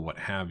journal, what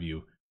have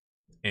you.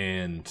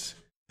 And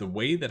the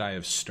way that I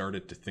have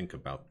started to think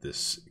about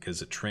this,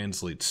 because it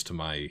translates to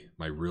my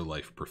real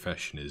life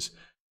profession, is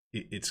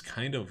it's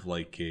kind of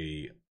like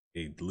a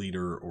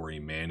leader or a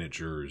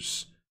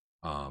manager's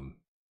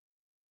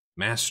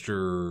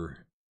master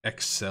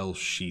Excel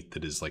sheet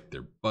that is like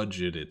their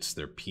budget, it's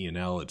their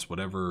P&L, it's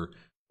whatever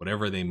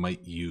they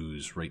might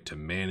use, right, to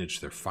manage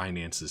their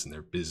finances and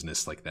their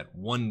business, like that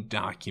one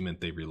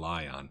document they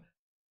rely on.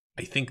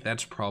 I think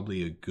that's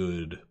probably a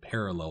good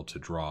parallel to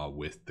draw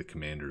with the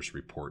Commander's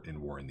Report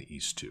in War in the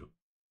East 2.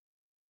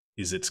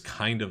 Is it's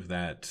kind of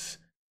that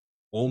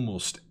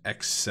almost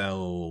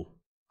Excel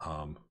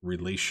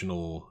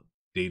relational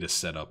data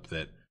setup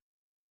that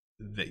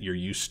you're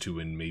used to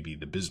in maybe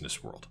the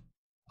business world.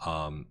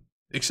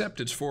 Except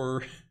it's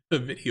for a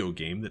video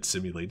game that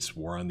simulates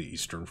war on the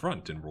Eastern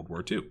Front in World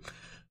War II.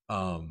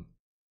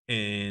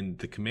 And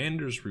the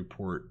Commander's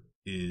Report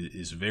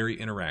is very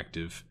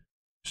interactive.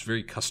 It's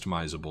very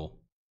customizable.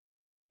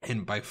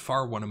 And by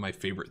far one of my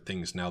favorite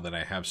things, now that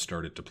I have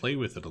started to play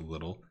with it a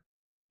little,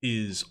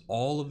 is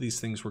all of these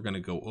things we're going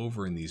to go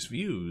over in these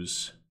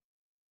views.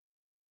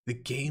 The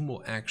game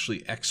will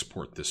actually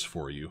export this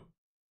for you.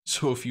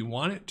 So if you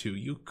want it to,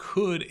 you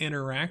could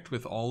interact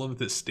with all of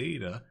this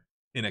data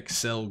in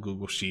Excel,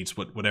 Google Sheets,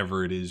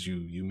 whatever it is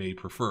you may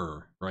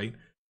prefer, right?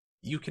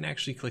 You can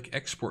actually click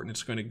export, and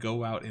it's going to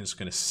go out and it's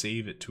going to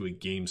save it to a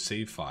game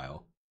save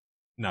file.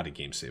 Not a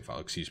game save file,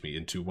 excuse me,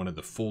 into one of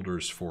the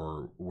folders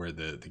for where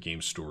the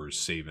game stores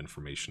save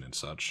information and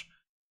such.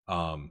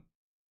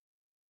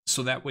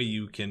 So that way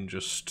you can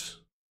just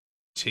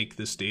take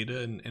this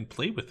data and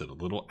play with it a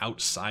little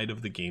outside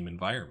of the game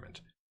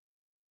environment.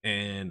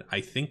 And I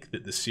think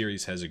that the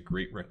series has a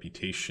great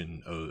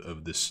reputation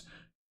of this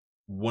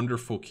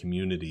wonderful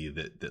community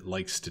that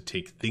likes to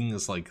take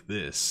things like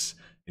this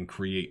and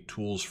create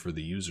tools for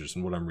the users.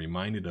 And what I'm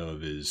reminded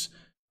of is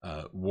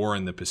War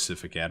in the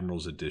Pacific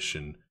Admirals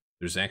Edition.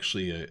 There's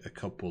actually a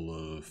couple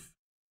of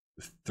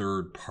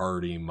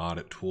third-party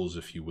modded tools,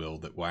 if you will,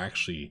 that will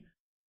actually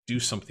do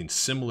something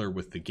similar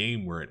with the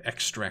game, where it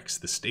extracts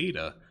this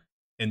data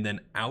and then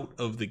out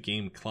of the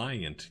game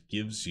client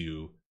gives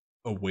you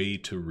a way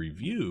to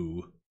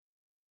review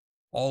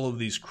all of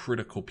these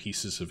critical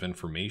pieces of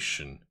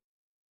information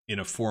in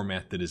a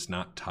format that is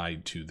not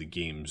tied to the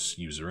game's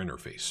user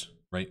interface,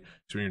 right?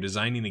 So when you're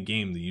designing a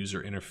game, the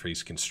user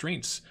interface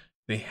constraints,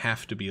 they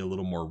have to be a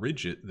little more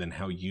rigid than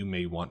how you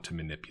may want to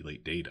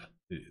manipulate data.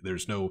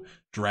 There's no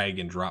drag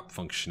and drop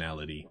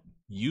functionality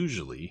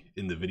usually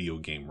in the video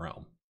game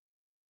realm.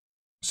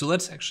 So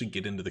let's actually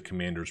get into the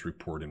Commander's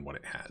Report and what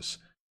it has.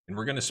 And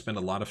we're going to spend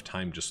a lot of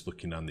time just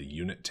looking on the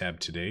Unit tab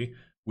today.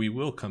 We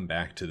will come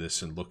back to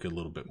this and look a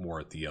little bit more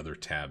at the other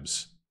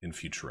tabs in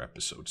future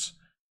episodes.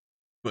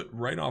 But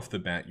right off the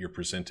bat, you're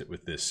presented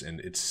with this,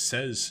 and it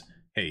says,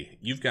 hey,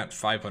 you've got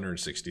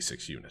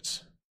 566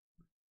 units.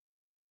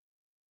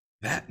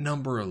 That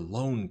number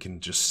alone can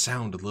just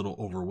sound a little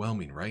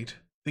overwhelming, right?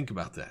 Think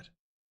about that.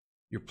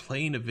 You're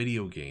playing a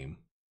video game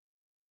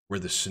where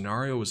the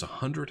scenario is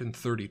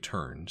 130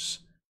 turns.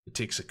 It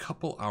takes a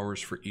couple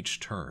hours for each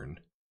turn.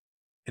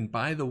 And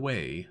by the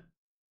way,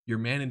 you're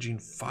managing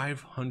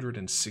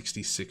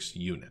 566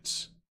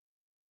 units.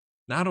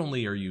 not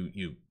only are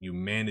you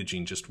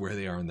managing just where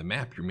they are on the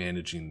map, you're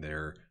managing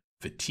their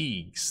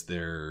fatigues,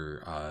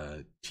 their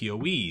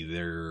TOE,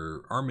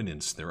 their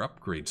armaments, their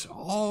upgrades,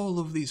 all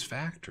of these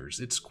factors.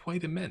 It's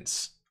quite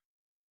immense.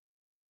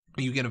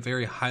 You get a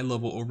very high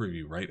level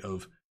overview, right,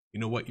 of, you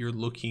know what, you're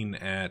looking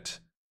at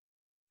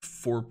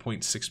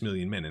 4.6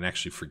 million men. And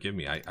actually, forgive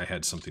me, I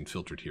had something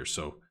filtered here.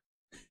 So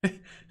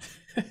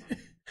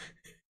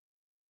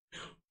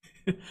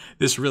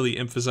this really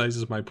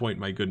emphasizes my point.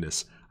 My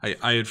goodness,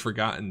 I had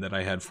forgotten that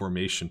I had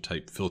formation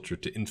type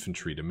filtered to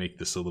infantry to make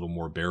this a little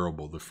more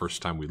bearable the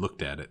first time we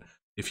looked at it.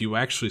 If you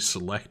actually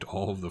select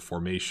all of the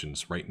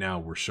formations, right now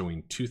we're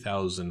showing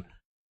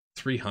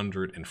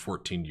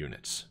 2,314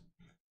 units.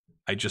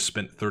 I just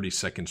spent 30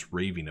 seconds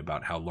raving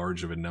about how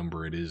large of a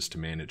number it is to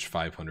manage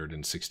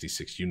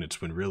 566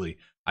 units, when really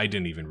I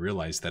didn't even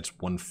realize that's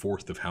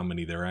 1/4 of how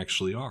many there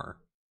actually are.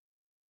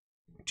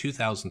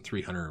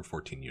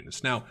 2,314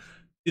 units. Now,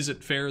 is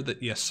it fair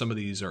that, yes, some of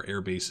these are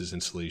air bases,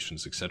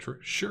 installations, etc.?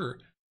 Sure.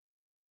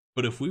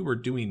 But if we were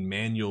doing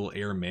manual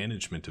air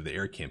management of the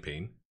air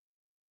campaign,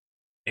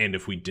 and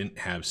if we didn't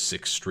have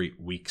 6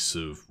 straight weeks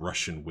of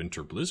Russian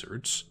winter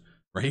blizzards,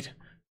 right?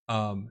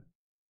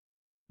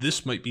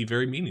 This might be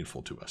very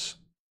meaningful to us.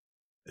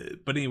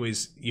 But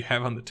anyways, you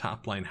have on the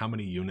top line how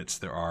many units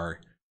there are,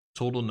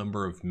 total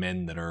number of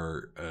men that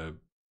are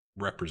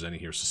representing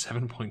here. So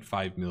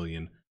 7.5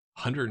 million,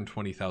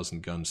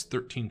 120,000 guns,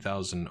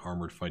 13,000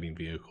 armored fighting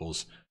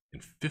vehicles,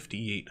 and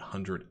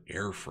 5,800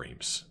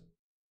 airframes.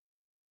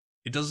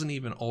 It doesn't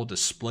even all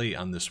display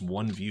on this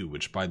one view,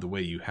 which, by the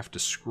way, you have to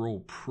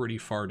scroll pretty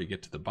far to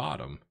get to the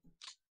bottom.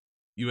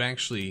 You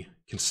actually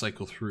can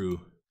cycle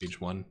through page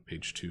 1,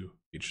 page 2,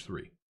 page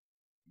 3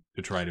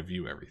 to try to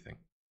view everything.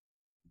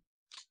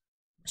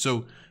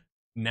 So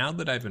now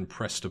that I've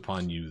impressed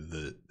upon you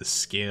the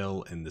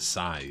scale and the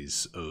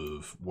size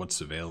of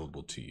what's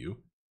available to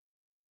you,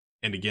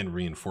 and again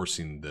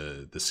reinforcing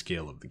the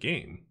scale of the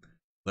game,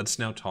 let's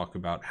now talk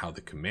about how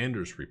the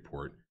commander's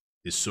report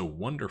is so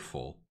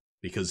wonderful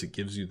because it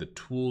gives you the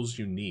tools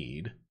you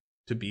need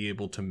to be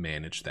able to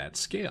manage that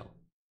scale.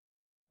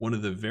 One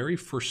of the very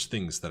first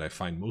things that I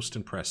find most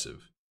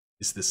impressive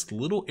is this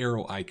little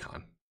arrow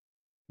icon,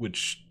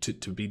 which,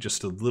 to be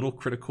just a little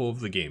critical of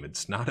the game,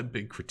 it's not a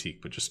big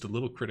critique, but just a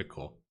little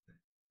critical,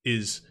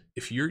 is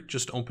if you're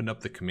just opened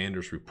up the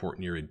commander's report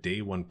and you're a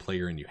day 1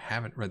 player and you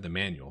haven't read the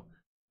manual,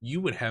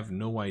 you would have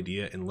no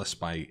idea unless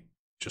by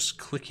just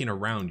clicking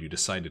around you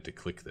decided to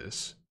click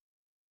this.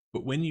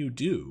 But when you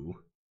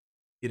do,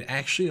 it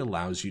actually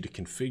allows you to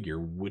configure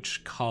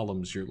which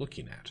columns you're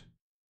looking at.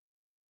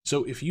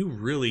 So if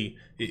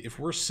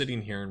we're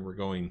sitting here and we're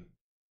going,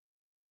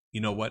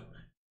 you know what,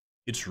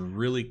 it's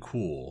really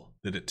cool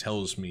that it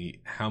tells me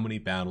how many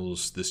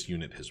battles this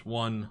unit has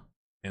won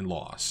and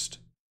lost.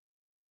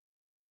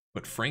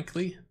 But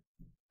frankly,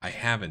 I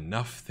have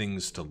enough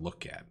things to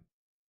look at.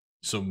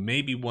 So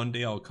maybe one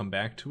day I'll come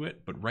back to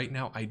it, but right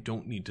now I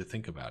don't need to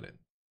think about it.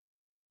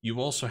 You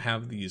also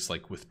have these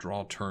like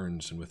withdraw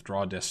turns and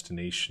withdraw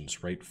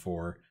destinations, right?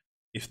 For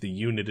if the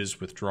unit is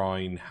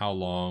withdrawing, how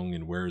long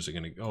and where is it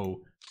going to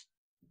go?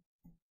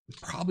 You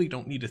probably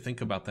don't need to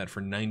think about that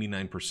for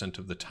 99%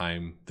 of the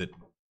time that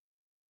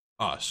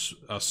us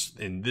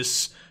in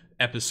this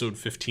episode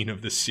 15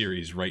 of this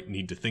series, right,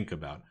 need to think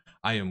about.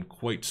 I am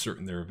quite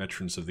certain there are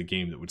veterans of the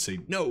game that would say,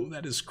 no,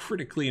 that is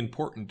critically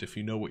important if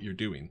you know what you're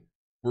doing.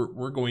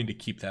 We're going to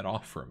keep that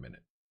off for a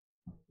minute.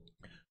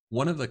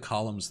 One of the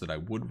columns that I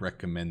would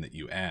recommend that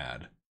you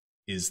add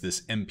is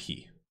this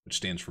MP, which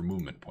stands for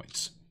movement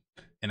points.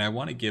 And I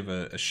want to give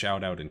a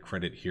shout out and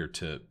credit here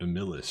to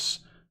Bamilis.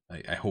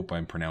 I hope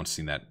I'm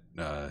pronouncing that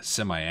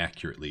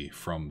semi-accurately,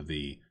 from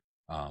the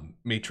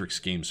Matrix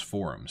Games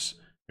forums.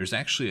 There's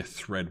actually a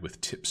thread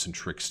with tips and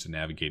tricks to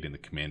navigating the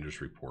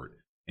commander's report,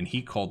 and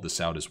he called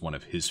this out as one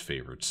of his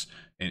favorites.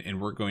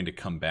 And we're going to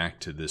come back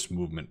to this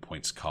movement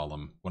points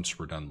column once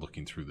we're done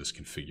looking through this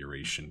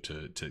configuration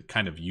to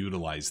kind of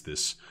utilize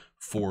this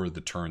for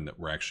the turn that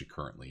we're actually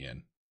currently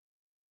in.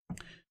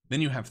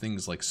 Then you have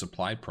things like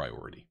supply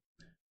priority.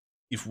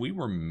 If we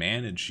were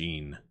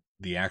managing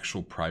the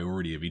actual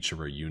priority of each of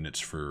our units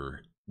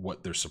for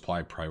what their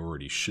supply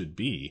priority should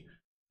be,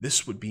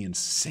 this would be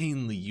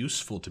insanely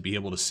useful to be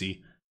able to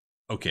see,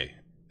 okay,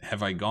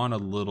 have I gone a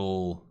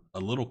little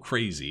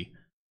crazy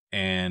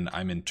and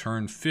I'm in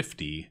turn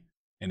 50,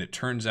 and it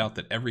turns out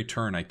that every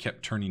turn I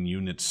kept turning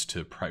units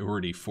to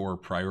priority 4,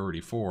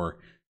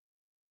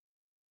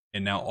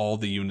 and now all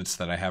the units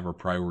that I have are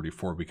priority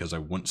 4 because I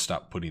wouldn't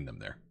stop putting them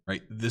there,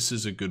 right? This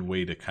is a good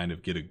way to kind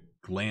of get a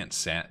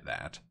glance at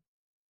that.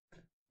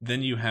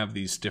 Then you have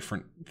these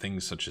different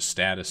things such as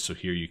status. So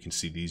here you can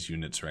see these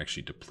units are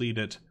actually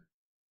depleted.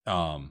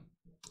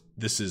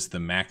 This is the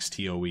max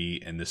TOE,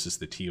 and this is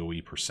the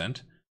TOE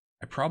percent.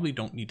 I probably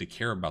don't need to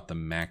care about the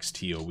max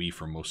TOE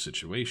for most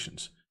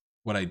situations.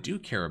 What I do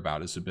care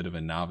about, as a bit of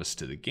a novice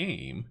to the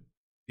game,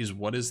 is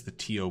what is the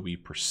TOE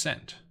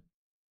percent,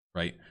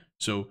 right?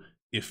 So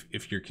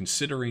if you're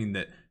considering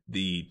that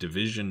the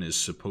division is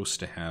supposed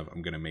to have,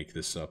 I'm going to make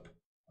this up,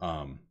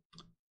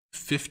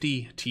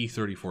 50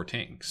 T-34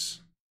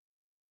 tanks,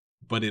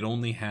 but it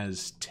only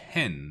has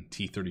 10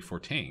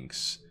 T-34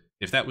 tanks.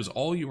 If that was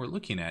all you were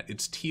looking at,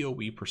 its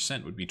TOE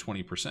percent would be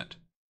 20%.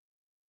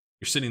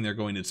 You're sitting there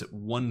going, it's at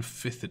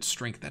 1/5 its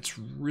strength. That's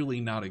really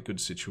not a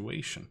good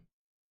situation.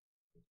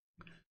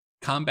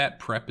 Combat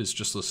prep is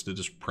just listed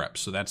as prep,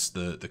 so that's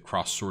the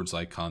cross swords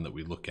icon that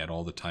we look at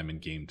all the time in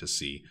game to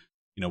see,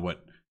 you know,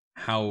 what,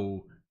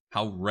 how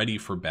ready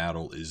for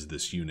battle is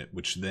this unit,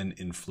 which then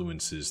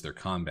influences their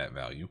combat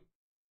value.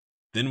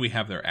 Then we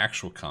have their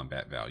actual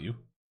combat value.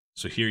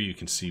 So here you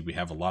can see we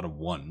have a lot of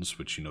ones,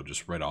 which, you know,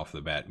 just right off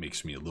the bat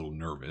makes me a little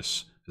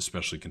nervous,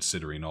 especially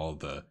considering all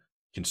the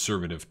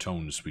conservative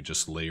tones we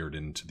just layered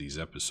into these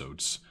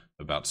episodes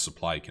about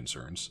supply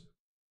concerns.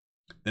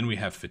 Then we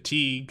have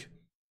fatigue,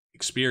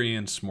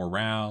 experience,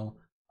 morale,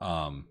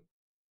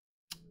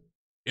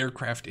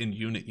 aircraft in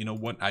unit. You know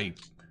what? I'm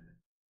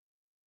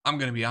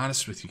going to be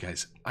honest with you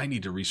guys. I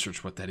need to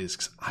research what that is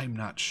because I'm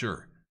not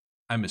sure.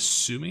 I'm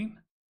assuming,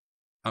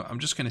 I'm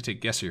just going to take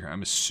a guess here.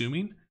 I'm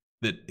assuming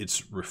that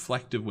it's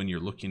reflective when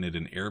you're looking at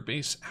an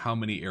airbase, how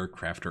many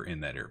aircraft are in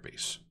that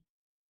airbase.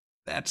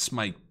 That's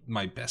my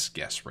best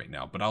guess right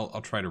now, but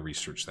I'll try to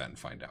research that and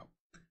find out.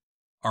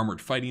 Armored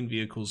fighting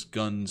vehicles,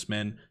 guns,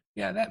 men.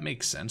 Yeah, that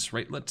makes sense,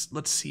 right?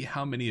 Let's see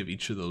how many of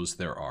each of those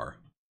there are.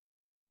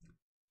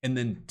 And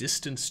then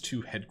distance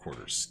to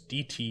headquarters,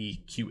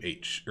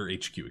 DTQH, or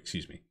HQ,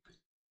 excuse me.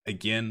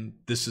 Again,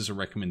 this is a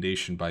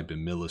recommendation by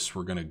Bemilis.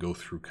 We're going to go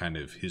through kind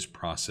of his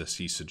process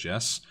he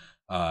suggests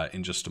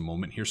in just a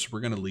moment here. So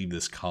we're going to leave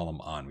this column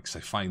on because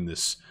I find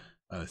this,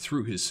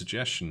 through his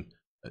suggestion,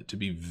 to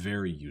be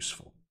very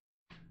useful.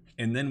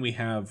 And then we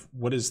have,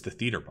 what is the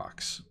theater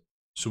box?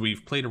 So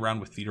we've played around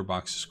with theater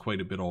boxes quite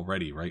a bit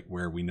already, right?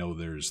 Where we know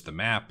there's the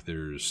map,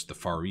 there's the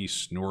Far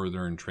East,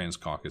 Northern,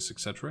 Transcaucasus,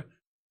 etc.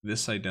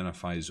 This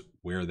identifies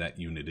where that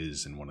unit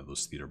is in one of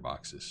those theater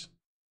boxes.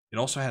 It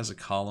also has a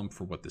column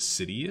for what the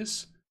city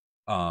is.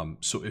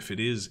 So if it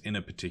is in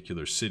a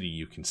particular city,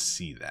 you can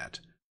see that.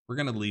 We're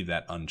going to leave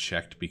that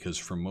unchecked because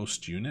for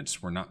most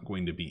units, we're not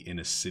going to be in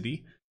a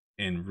city.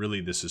 And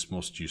really, this is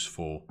most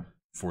useful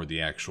for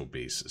the actual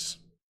bases.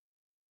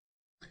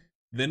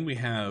 Then we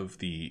have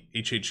the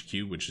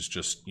HHQ, which is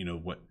just, you know,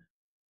 what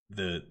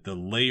the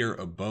layer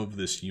above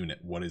this unit,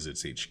 what is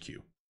its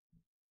HQ?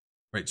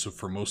 Right, so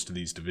for most of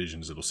these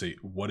divisions, it'll say,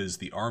 what is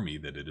the army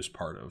that it is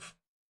part of?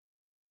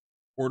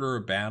 Order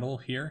of battle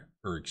here,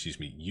 or excuse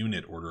me,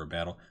 unit order of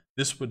battle.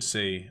 This would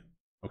say,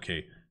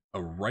 okay,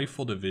 a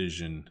rifle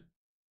division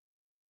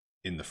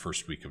in the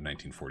first week of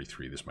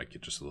 1943. This might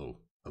get just a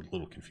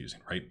little confusing,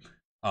 right?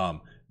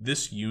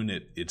 This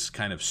unit, its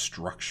kind of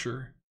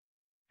structure,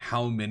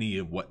 how many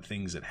of what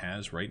things it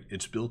has, right?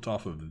 It's built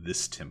off of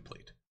this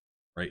template,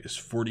 right? It's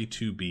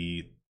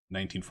 42B,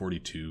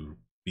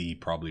 1942B,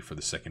 probably for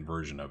the second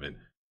version of it,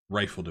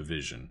 rifle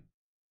division.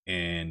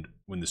 And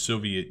when the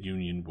Soviet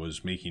Union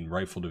was making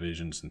rifle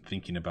divisions and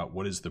thinking about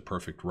what does the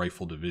perfect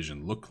rifle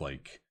division look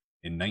like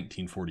in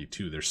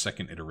 1942, their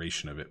second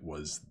iteration of it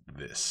was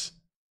this.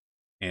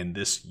 And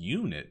this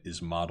unit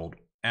is modeled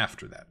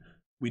after that.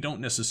 We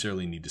don't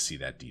necessarily need to see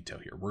that detail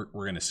here. We're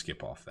going to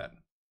skip off that.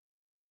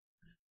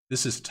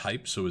 This is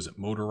type, so is it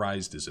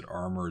motorized, is it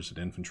armor, is it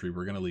infantry?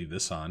 We're going to leave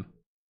this on.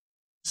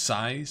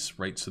 Size,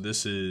 right, so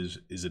this is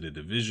it a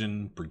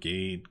division,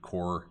 brigade,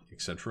 corps,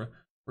 etc.?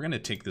 We're going to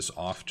take this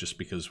off just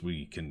because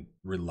we can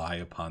rely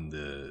upon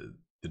the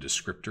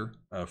descriptor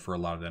for a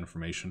lot of that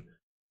information.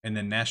 And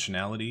then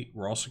nationality,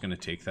 we're also going to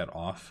take that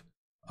off.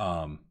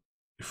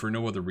 For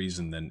no other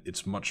reason than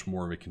it's much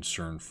more of a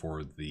concern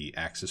for the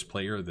Axis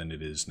player than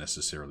it is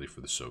necessarily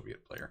for the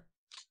Soviet player.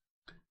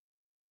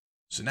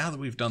 So now that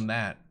we've done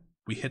that,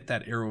 we hit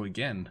that arrow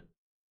again,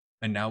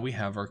 and now we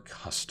have our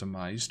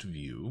customized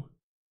view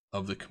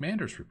of the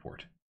commander's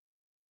report.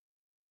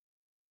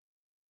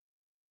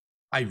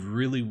 I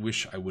really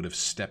wish I would have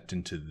stepped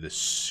into this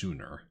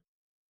sooner,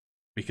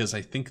 because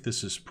I think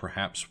this is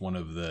perhaps one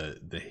of the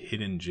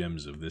hidden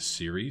gems of this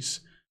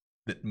series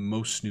that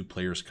most new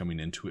players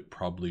coming into it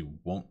probably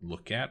won't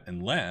look at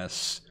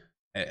unless,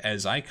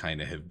 as I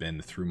kind of have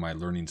been through my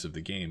learnings of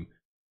the game,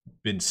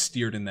 been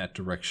steered in that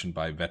direction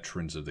by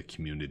veterans of the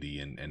community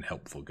and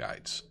helpful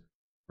guides,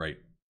 right?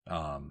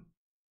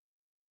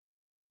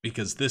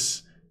 Because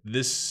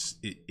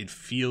it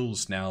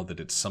feels now that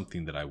it's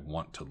something that I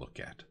want to look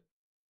at.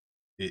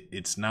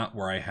 It's not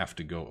where I have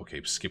to go,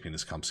 okay, skipping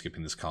this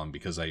column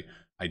because I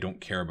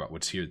don't care about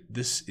what's here.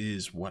 This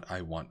is what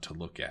I want to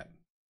look at.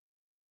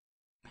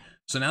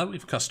 So now that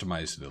we've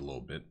customized it a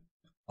little bit,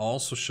 I'll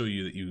also show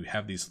you that you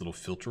have these little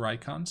filter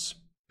icons.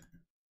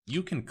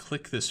 You can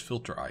click this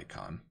filter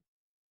icon,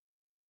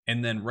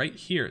 and then right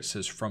here it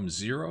says from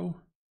 0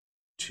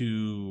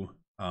 to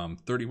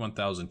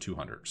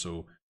 31,200.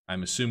 So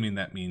I'm assuming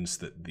that means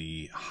that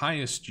the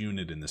highest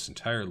unit in this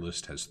entire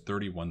list has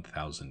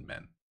 31,000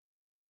 men.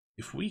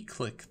 If we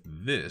click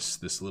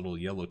this little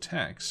yellow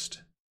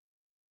text,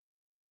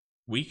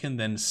 we can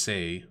then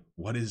say,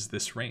 what is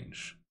this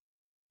range?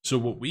 So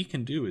what we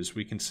can do is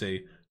we can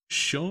say,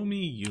 show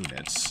me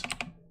units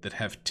that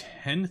have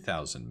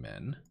 10,000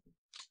 men,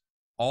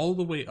 all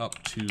the way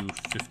up to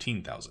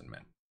 15,000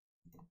 men,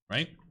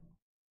 right?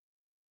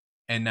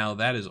 And now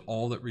that is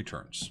all that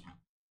returns.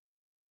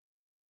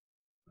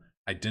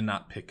 I did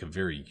not pick a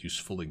very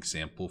useful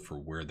example for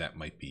where that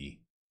might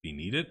be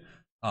needed,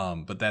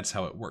 but that's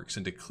how it works.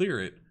 And to clear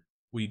it,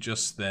 we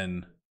just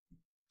then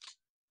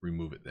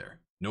remove it there.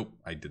 Nope,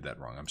 I did that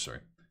wrong. I'm sorry.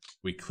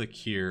 We click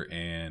here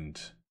and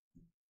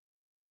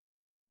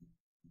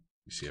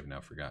you see I've now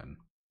forgotten.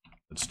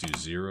 Let's do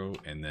 0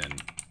 and then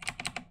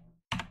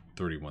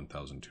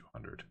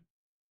 31,200.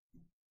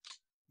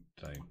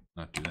 Did I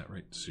not do that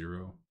right?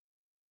 0,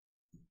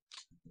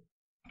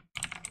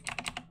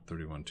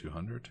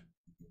 31,200.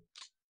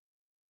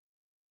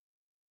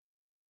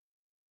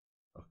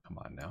 Oh, come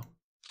on now.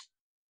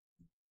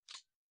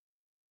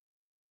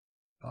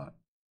 Thought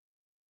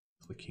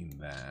clicking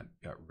that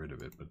got rid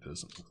of it, but it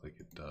doesn't look like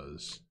it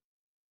does.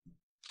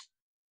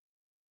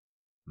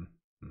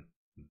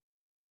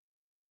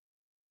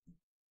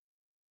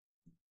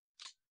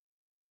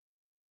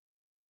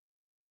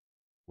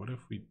 What if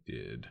we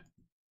did,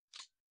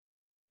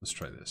 let's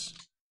try this.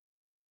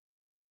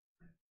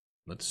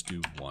 Let's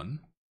do 1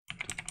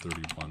 to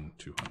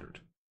 31,200.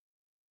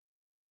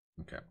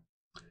 Okay.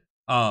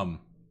 I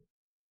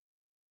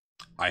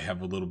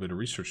have a little bit of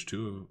research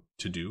to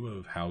do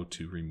of how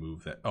to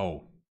remove that.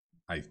 Oh,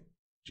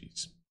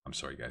 geez, I'm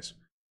sorry guys.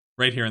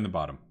 Right here in the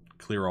bottom,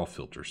 clear all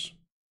filters.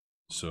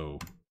 So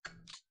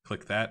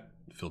click that,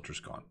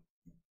 filter's gone.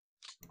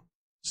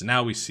 So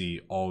now we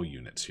see all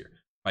units here.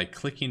 By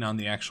clicking on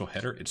the actual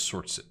header, it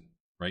sorts it,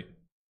 right?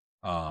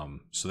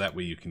 So that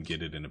way you can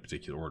get it in a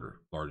particular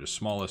order. Largest,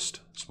 smallest,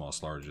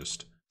 smallest,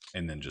 largest,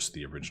 and then just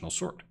the original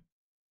sort.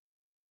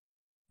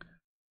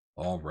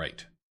 All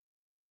right.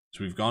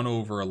 So we've gone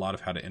over a lot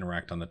of how to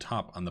interact on the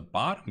top. On the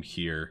bottom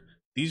here,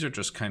 these are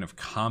just kind of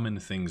common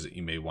things that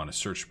you may want to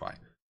search by.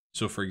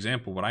 So for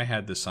example, what I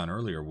had this on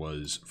earlier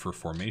was for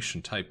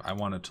formation type, I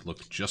wanted to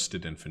look just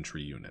at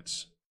infantry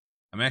units.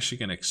 I'm actually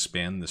going to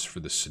expand this for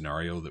the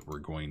scenario that we're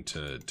going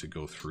to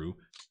go through.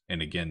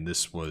 And again,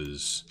 this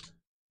was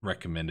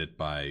recommended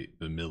by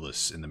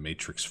Bamilis in the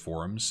Matrix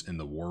forums in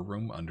the war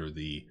room under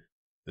the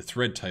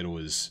thread title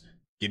is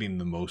Getting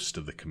the Most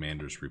of the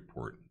Commander's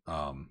Report.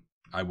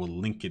 I will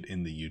link it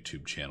in the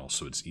YouTube channel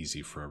so it's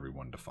easy for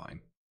everyone to find.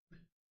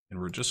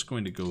 And we're just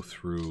going to go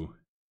through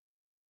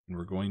and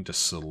we're going to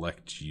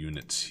select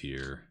units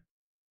here.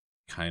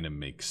 Kind of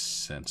makes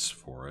sense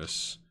for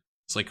us.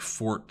 It's like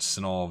forts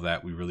and all of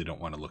that we really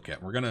don't want to look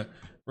at. We're gonna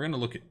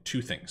look at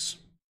two things.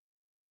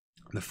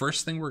 The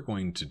first thing we're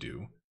going to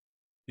do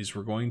is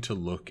we're going to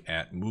look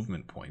at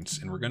movement points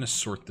and we're going to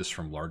sort this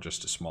from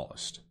largest to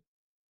smallest.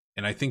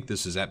 And I think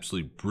this is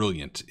absolutely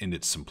brilliant in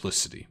its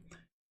simplicity.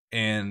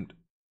 And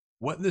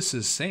what this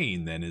is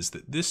saying then is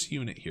that this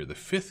unit here, the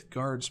 5th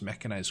Guards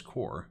Mechanized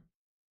Corps,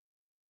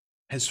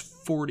 has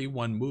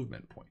 41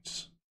 movement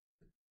points.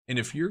 And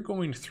if you're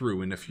going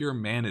through and if you're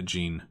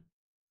managing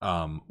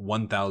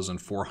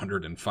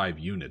 1,405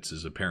 units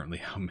is apparently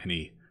how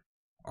many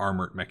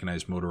armored,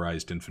 mechanized,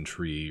 motorized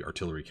infantry,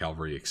 artillery,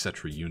 cavalry,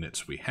 etc.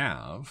 units we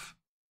have.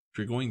 If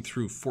you're going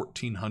through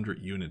 1,400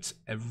 units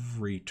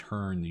every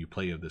turn you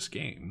play of this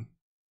game,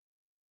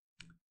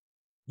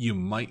 you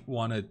might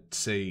want to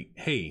say,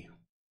 hey,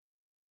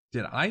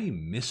 did I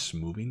miss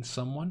moving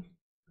someone?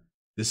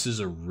 This is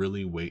a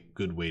really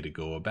good way to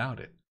go about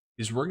it.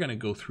 Is we're going to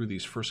go through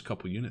these first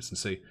couple units and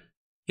say,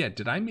 yeah,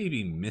 did I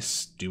maybe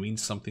miss doing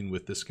something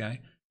with this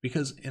guy?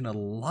 Because in a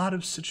lot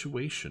of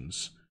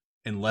situations,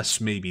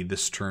 unless maybe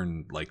this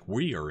turn like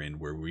we are in,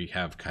 where we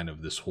have kind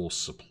of this whole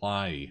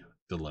supply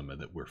dilemma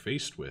that we're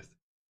faced with,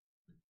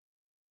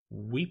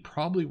 we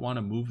probably want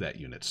to move that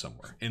unit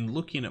somewhere. And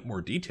looking at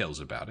more details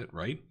about it,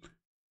 right?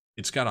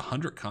 It's got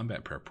 100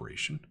 combat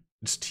preparation.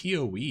 Its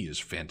TOE is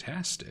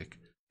fantastic.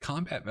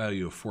 Combat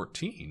value of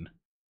 14.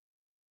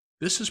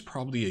 This is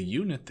probably a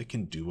unit that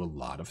can do a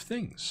lot of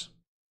things.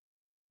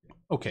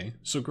 Okay,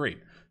 so great.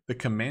 The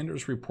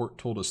commander's report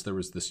told us there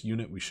was this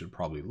unit we should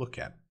probably look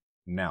at.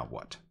 Now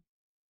what?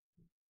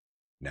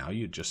 Now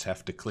you just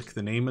have to click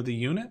the name of the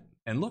unit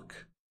and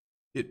look.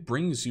 It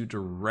brings you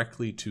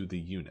directly to the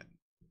unit.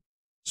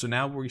 So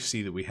now we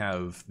see that we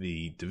have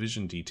the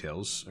division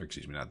details, or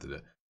excuse me, not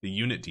the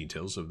unit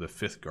details of the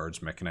 5th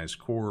Guards Mechanized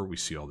Corps. We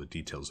see all the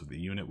details of the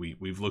unit.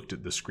 We've looked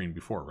at this screen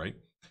before, right?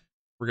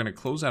 We're going to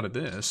close out of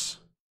this.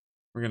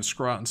 We're going to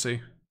scroll out and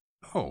say,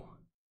 oh,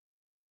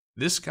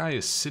 this guy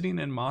is sitting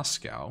in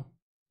Moscow.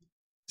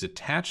 He's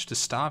attached to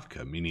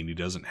Stavka, meaning he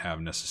doesn't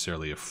have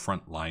necessarily a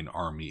frontline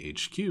army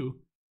HQ.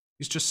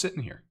 He's just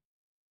sitting here.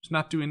 He's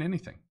not doing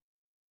anything.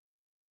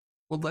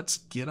 Well, let's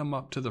get him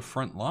up to the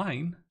front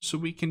line so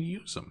we can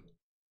use him.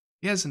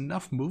 He has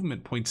enough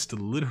movement points to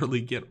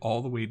literally get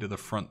all the way to the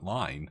front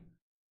line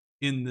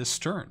in this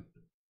turn.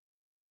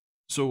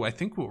 So I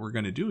think what we're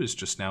going to do is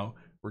just now,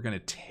 we're going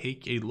to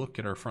take a look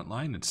at our front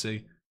line and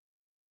say,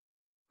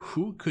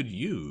 who could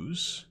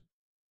use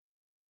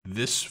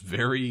this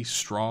very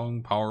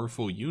strong,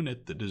 powerful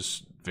unit that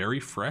is very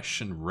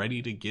fresh and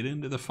ready to get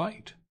into the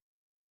fight?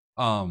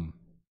 And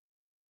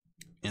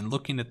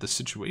looking at the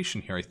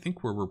situation here, I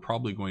think where we're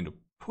probably going to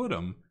put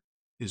them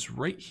is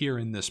right here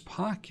in this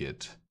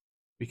pocket,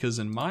 because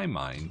in my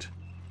mind,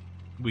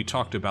 we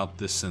talked about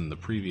this in the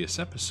previous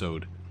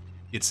episode,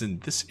 it's in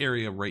this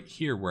area right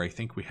here where I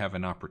think we have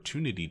an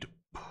opportunity to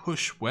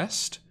push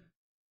west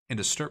and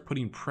to start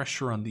putting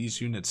pressure on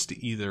these units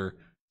to either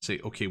say,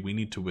 okay, we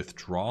need to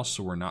withdraw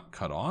so we're not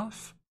cut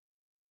off,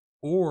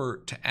 or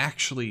to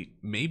actually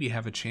maybe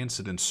have a chance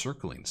at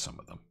encircling some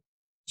of them.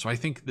 So I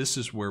think this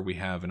is where we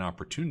have an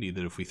opportunity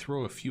that if we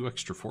throw a few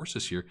extra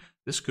forces here,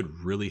 this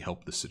could really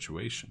help the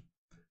situation.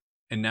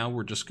 And now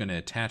we're just going to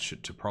attach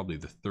it to probably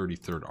the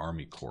 33rd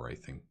Army Corps, I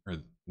think, or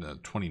the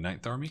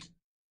 29th Army.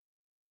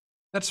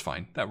 That's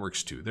fine. That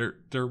works too.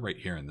 They're right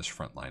here in this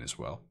front line as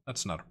well.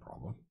 That's not a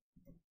problem.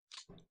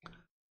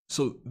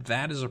 So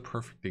that is a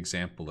perfect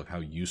example of how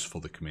useful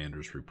the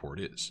commander's report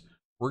is.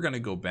 We're going to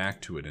go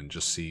back to it and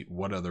just see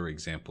what other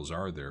examples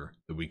are there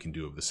that we can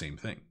do of the same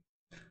thing.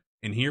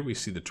 And here we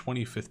see the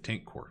 25th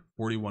Tank Corps,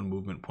 41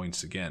 movement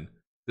points again.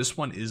 This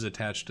one is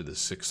attached to the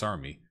 6th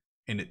Army,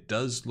 and it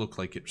does look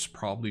like it's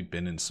probably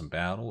been in some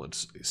battle.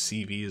 Its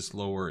CV is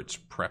lower, its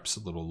prep's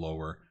a little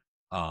lower.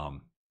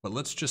 But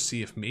let's just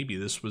see if maybe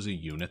this was a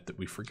unit that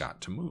we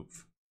forgot to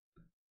move.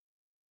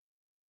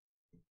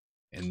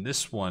 And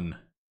this one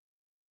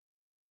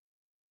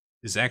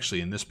is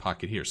actually in this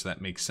pocket here, so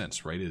that makes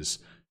sense, right?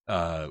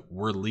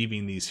 We're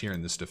leaving these here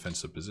in this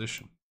defensive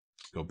position.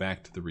 Go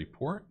back to the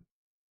report,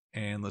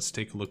 and let's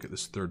take a look at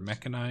this 3rd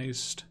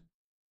Mechanized.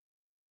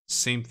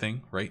 Same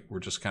thing, right? We're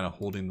just kind of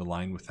holding the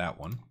line with that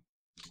one.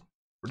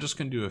 We're just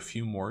going to do a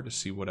few more to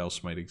see what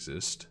else might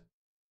exist.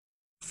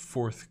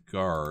 4th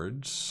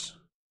Guards.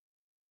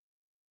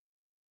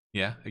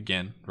 Yeah,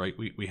 again, right?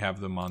 We have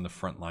them on the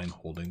front line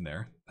holding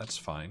there. That's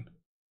fine.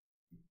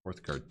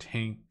 4th Guard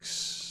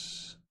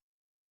tanks.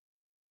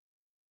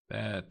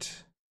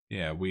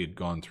 Yeah, we had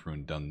gone through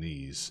and done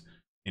these.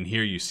 And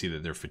here you see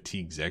that their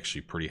fatigue's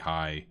actually pretty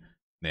high.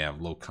 They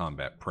have low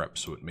combat prep,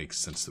 so it makes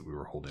sense that we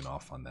were holding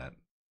off on that.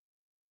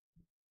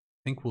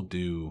 I think we'll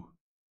do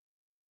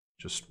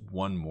just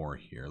one more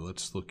here.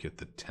 Let's look at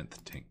the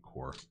 10th Tank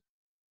Corps.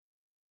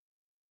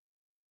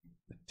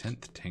 The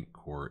 10th Tank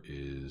Corps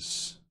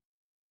is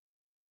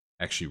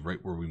actually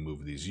right where we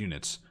move these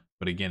units.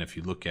 But again, if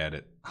you look at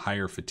it,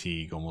 higher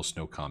fatigue, almost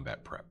no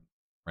combat prep,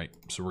 right?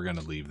 So we're going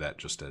to leave that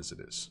just as it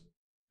is.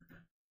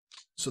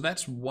 So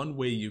that's one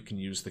way you can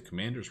use the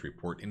commander's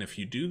report. And if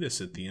you do this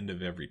at the end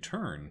of every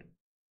turn,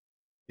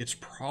 it's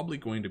probably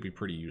going to be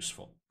pretty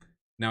useful.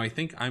 Now, I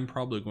think I'm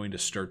probably going to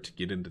start to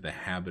get into the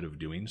habit of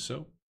doing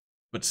so.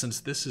 But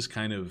since this is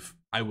kind of,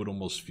 I would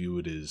almost view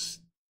it as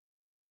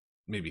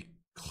maybe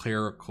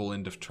clerical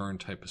end of turn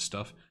type of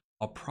stuff,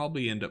 I'll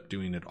probably end up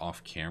doing it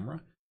off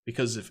camera.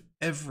 Because if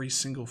every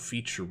single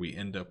feature we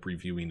end up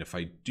reviewing, if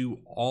I do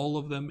all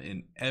of them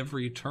in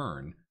every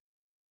turn,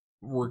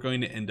 we're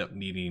going to end up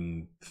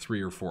needing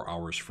 3 or 4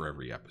 hours for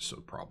every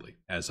episode probably,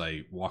 as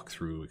I walk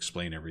through,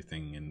 explain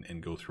everything,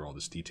 and go through all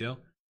this detail.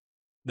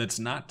 That's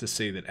not to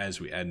say that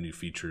as we add new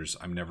features,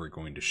 I'm never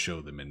going to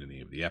show them in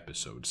any of the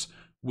episodes.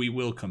 We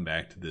will come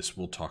back to this.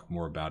 We'll talk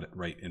more about it,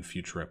 right? In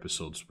future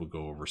episodes, we'll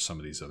go over some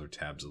of these other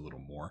tabs a little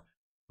more.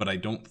 But I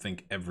don't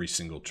think every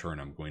single turn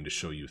I'm going to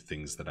show you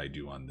things that I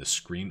do on this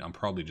screen. I'm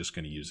probably just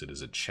going to use it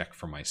as a check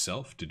for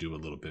myself to do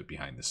a little bit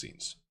behind the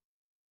scenes.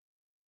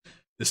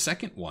 The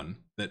second one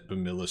that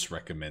Bamilis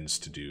recommends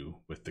to do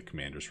with the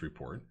commander's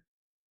report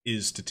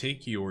is to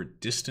take your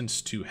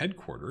distance to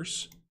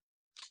headquarters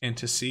and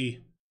to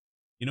see,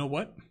 you know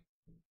what?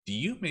 Do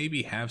you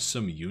maybe have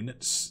some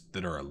units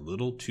that are a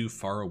little too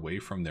far away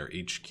from their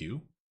HQ?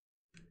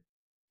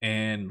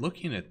 And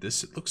looking at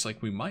this, it looks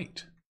like we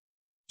might.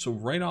 So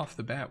right off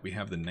the bat, we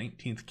have the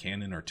 19th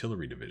Cannon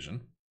Artillery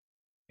Division,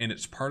 and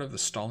it's part of the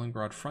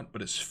Stalingrad front,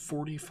 but it's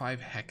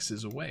 45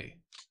 hexes away.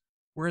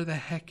 Where the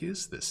heck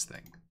is this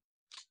thing?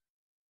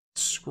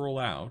 Scroll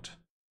out,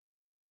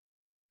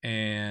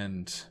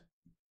 and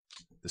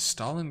the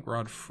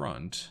Stalingrad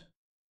front,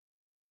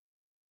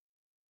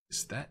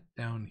 is that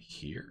down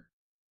here?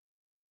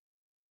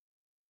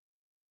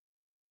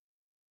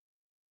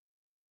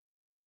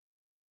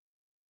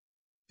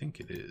 I think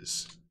it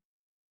is.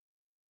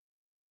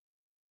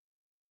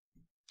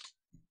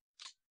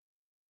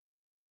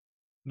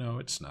 No,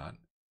 it's not.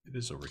 It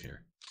is over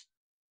here.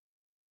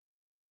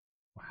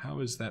 How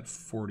is that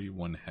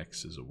 41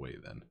 hexes away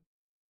then?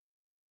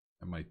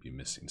 I might be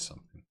missing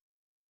something.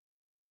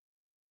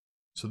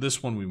 So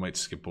this one we might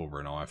skip over,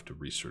 and I'll have to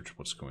research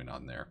what's going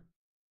on there.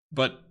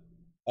 But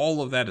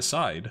all of that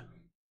aside,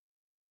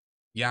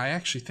 yeah, I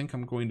actually think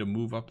I'm going to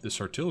move up this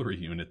artillery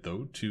unit,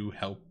 though, to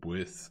help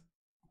with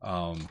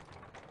our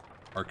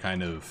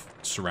kind of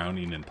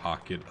surrounding and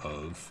pocket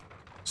of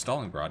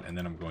Stalingrad, and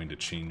then I'm going to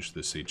change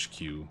this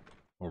HQ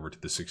over to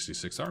the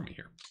 66th Army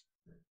here.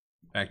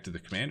 Back to the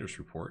commander's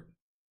report.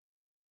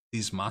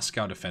 These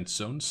Moscow defense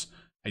zones,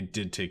 I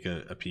did take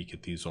a peek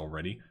at these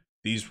already.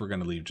 These we're going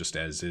to leave just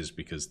as is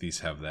because these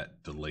have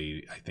that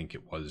delay, I think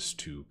it was,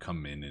 to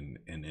come in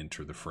and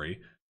enter the fray.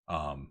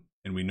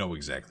 And we know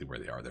exactly where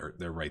they are.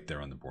 They're right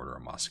there on the border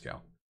of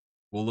Moscow.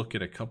 We'll look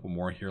at a couple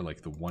more here,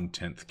 like the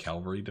 110th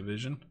Cavalry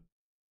Division.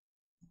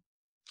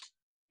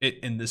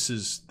 And this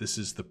is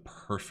the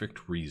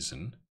perfect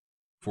reason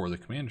for the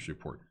commander's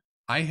report.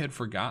 I had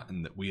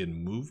forgotten that we had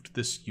moved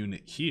this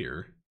unit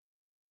here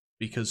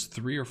because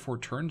 3 or 4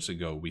 turns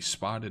ago we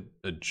spotted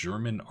a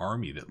German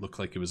army that looked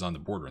like it was on the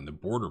border. And the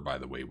border, by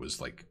the way,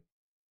 was like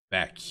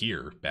back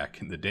here,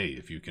 back in the day,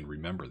 if you can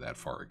remember that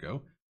far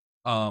ago.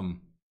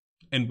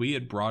 And we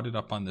had brought it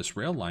up on this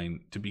rail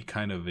line to be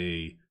kind of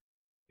a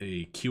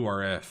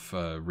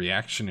QRF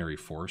reactionary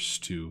force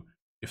to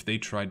if they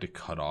tried to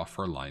cut off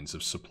our lines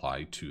of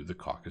supply to the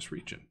Caucasus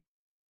region.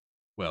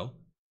 Well,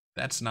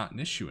 that's not an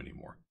issue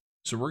anymore.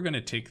 So we're going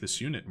to take this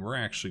unit and we're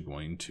actually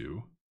going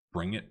to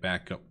bring it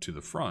back up to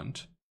the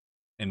front.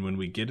 And when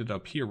we get it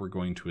up here, we're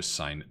going to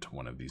assign it to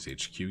one of these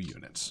HQ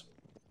units.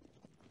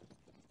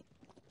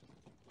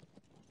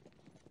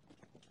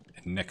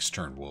 And next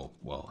turn,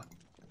 we'll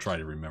try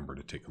to remember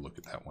to take a look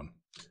at that one.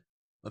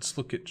 Let's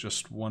look at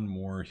just one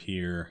more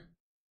here.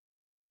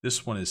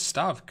 This one is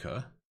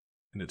Stavka,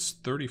 and it's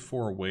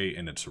 34 away,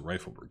 and it's a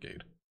rifle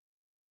brigade.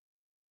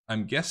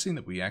 I'm guessing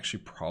that we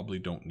actually probably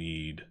don't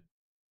need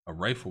a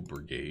rifle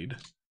brigade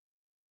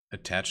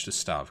attached to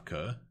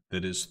Stavka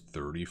that is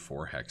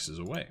 34 hexes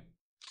away.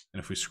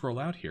 And if we scroll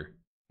out here,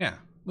 yeah,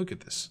 look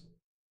at this.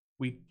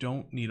 We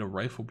don't need a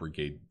rifle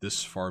brigade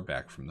this far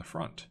back from the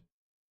front,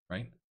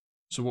 right?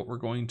 So what we're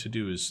going to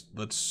do is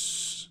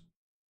let's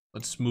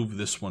move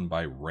this one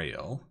by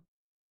rail.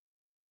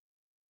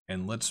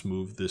 And let's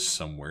move this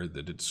somewhere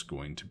that it's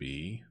going to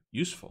be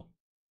useful.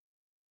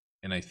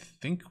 And I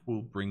think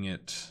we'll bring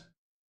it...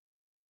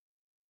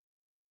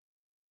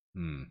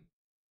 I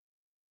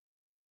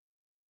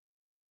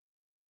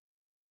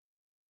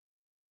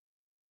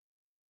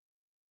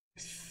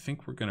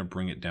think we're going to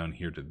bring it down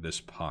here to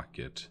this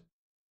pocket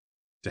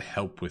to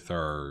help with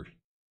our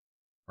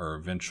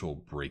eventual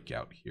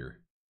breakout here.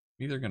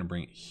 I'm either going to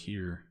bring it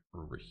here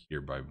or over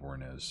here by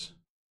Vornez.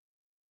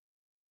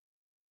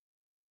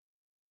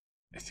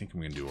 I think I'm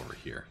going to do over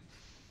here.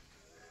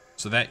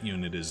 So that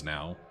unit is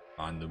now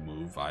on the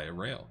move via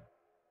rail.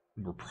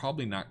 We're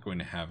probably not going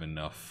to have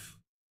enough,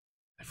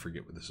 I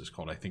forget what this is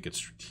called, I think it's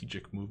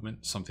strategic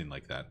movement, something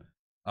like that,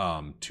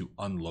 to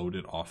unload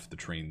it off the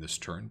train this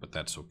turn, but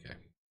that's okay.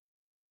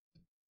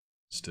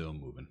 Still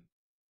moving.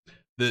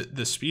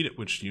 The speed at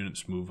which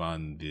units move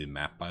on the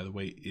map, by the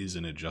way, is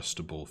an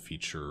adjustable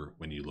feature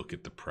when you look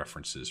at the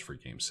preferences for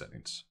game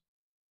settings.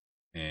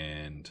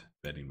 And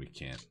betting we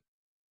can't.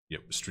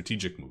 Yep,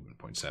 strategic movement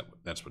points,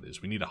 that's what it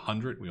is. We need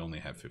 100, we only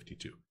have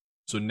 52.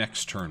 So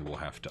next turn we'll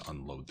have to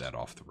unload that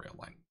off the rail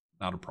line.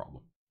 Not a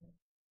problem.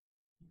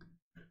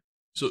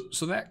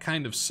 So that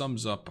kind of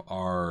sums up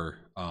our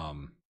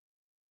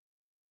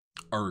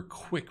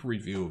quick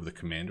review of the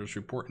commander's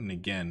report. And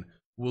again,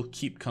 we'll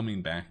keep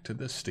coming back to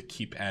this to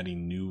keep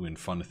adding new and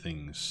fun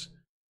things.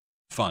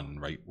 Fun,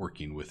 right?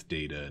 Working with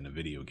data in a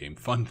video game.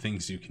 Fun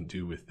things you can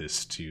do with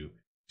this to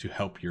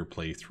help your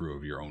playthrough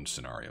of your own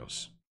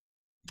scenarios.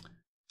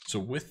 So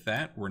with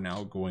that, we're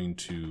now going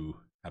to,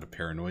 out of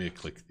paranoia,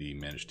 click the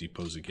Manage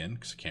Depots again,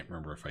 because I can't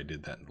remember if I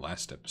did that in the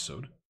last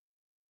episode.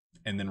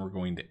 And then we're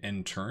going to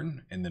end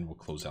turn, and then we'll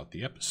close out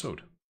the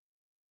episode.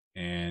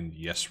 And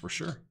yes, we're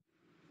sure.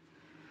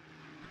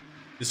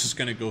 This is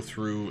going to go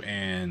through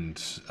and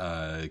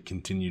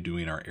continue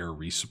doing our air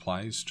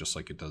resupplies, just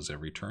like it does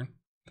every turn.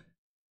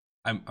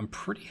 I'm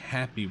pretty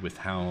happy with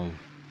how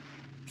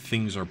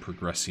things are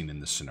progressing in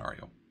this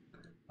scenario.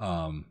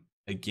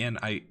 Again,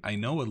 I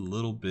know a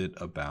little bit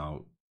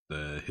about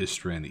the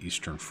history on the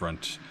Eastern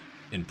Front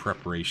in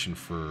preparation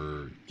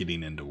for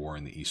getting into War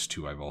in the East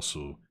too.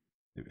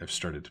 I've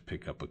started to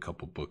pick up a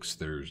couple books.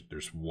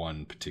 There's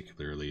one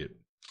particularly, it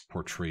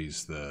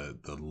portrays the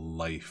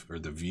life or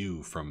the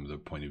view from the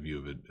point of view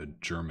of a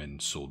German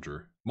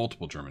soldier,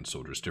 multiple German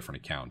soldiers,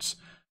 different accounts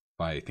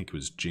by, I think it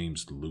was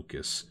James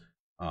Lucas.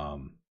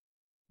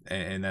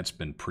 And that's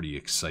been pretty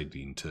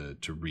exciting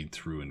to read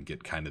through and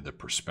get kind of the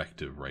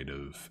perspective, right,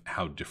 of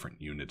how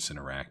different units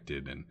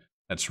interacted. And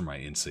that's where my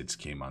insights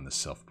came on the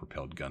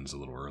self-propelled guns a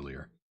little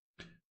earlier.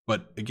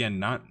 But again,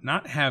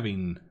 not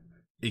having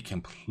a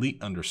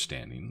complete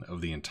understanding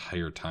of the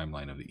entire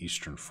timeline of the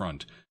Eastern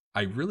Front,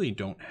 I really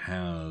don't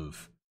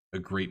have a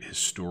great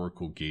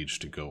historical gauge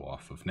to go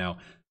off of. Now,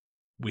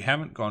 we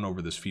haven't gone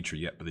over this feature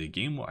yet, but the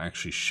game will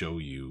actually show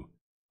you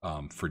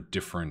for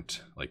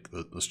different, like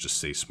let's just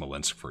say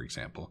Smolensk, for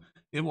example,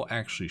 it will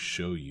actually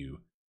show you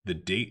the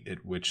date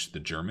at which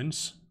the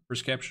Germans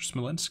first captured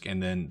Smolensk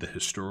and then the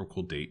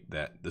historical date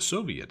that the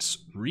Soviets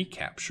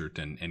recaptured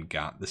and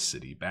got the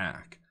city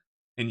back.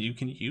 And you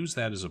can use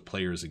that as a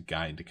player, as a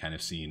guide to kind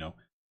of see,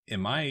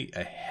 am I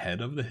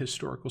ahead of the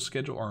historical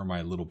schedule or am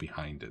I a little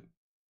behind it?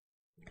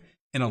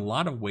 In a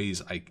lot of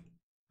ways,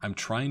 I'm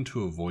trying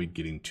to avoid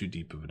getting too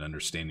deep of an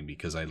understanding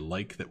because I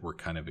like that we're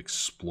kind of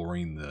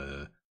exploring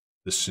the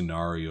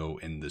scenario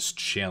and this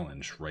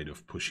challenge, right,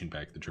 of pushing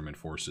back the German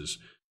forces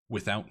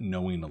without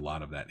knowing a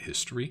lot of that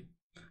history,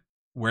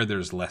 where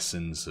there's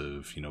lessons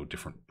of,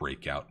 different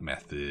breakout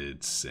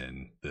methods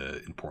and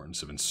the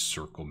importance of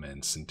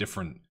encirclements and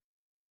different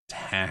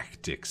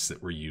tactics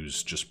that were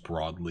used just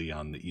broadly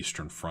on the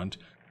Eastern Front.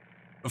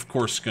 of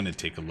course, going to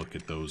take a look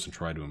at those and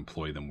try to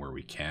employ them where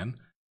we can.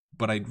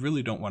 But I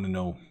really don't want to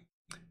know,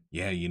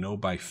 yeah, you know,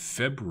 by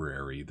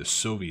February, the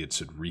Soviets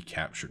had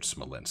recaptured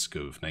Smolensk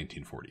of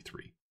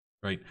 1943,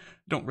 right?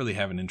 Don't really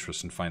have an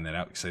interest in finding that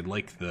out, because I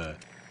like the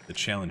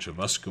challenge of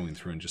us going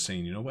through and just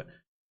saying, you know what?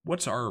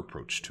 What's our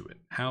approach to it?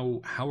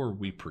 How are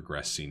we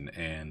progressing?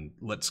 And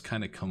let's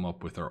kind of come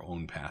up with our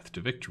own path to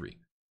victory.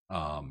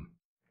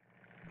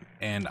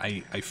 And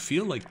I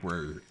feel like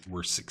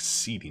we're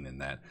succeeding in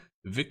that.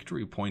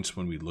 Victory points,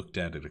 when we looked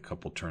at it a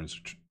couple turns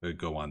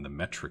ago on the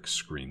metrics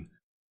screen,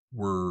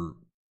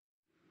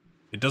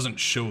 it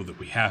doesn't show that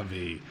we have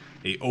a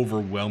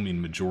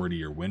overwhelming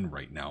majority or win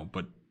right now,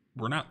 but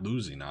we're not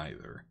losing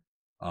either.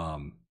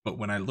 But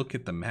when I look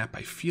at the map,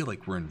 I feel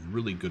like we're in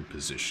really good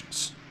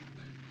positions.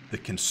 The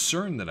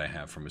concern that I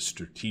have from a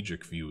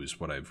strategic view is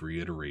what I've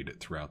reiterated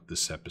throughout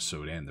this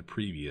episode and the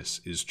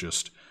previous, is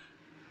just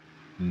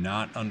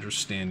not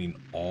understanding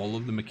all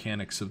of the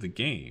mechanics of the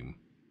game.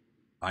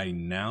 I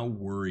now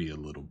worry a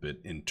little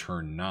bit in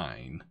turn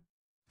 9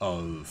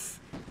 of,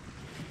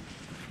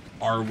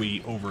 are we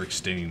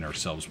overextending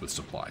ourselves with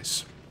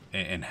supplies?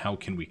 And how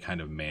can we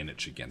kind of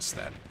manage against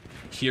that?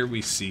 Here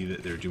we see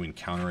that they're doing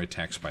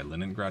counterattacks by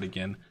Leningrad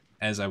again.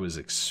 As I was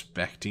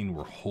expecting,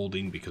 we're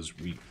holding because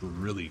we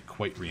really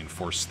quite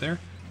reinforced there.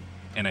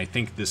 And I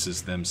think this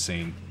is them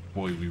saying,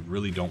 boy, we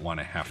really don't want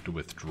to have to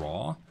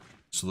withdraw,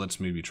 so let's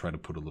maybe try to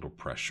put a little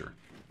pressure.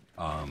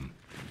 And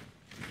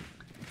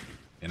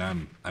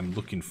I'm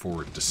looking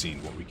forward to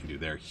seeing what we can do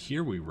there.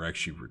 Here we were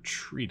actually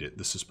retreated.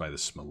 This is by the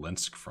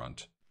Smolensk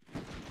front.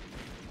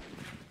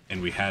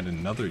 And we had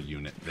another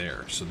unit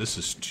there. So this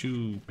is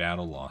 2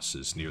 battle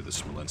losses near the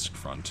Smolensk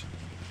front.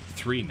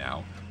 3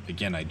 now.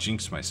 Again, I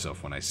jinx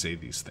myself when I say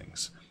these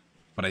things.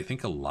 But I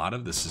think a lot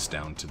of this is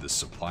down to the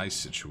supply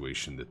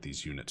situation that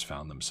these units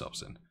found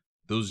themselves in.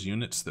 Those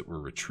units that were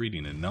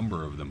retreating, a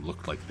number of them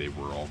looked like they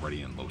were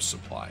already in low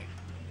supply.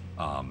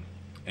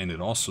 And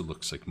it also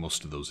looks like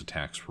most of those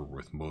attacks were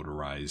with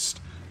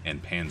motorized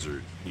and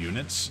panzer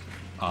units.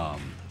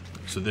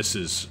 So this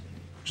is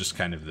just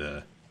kind of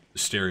the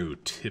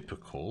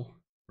stereotypical,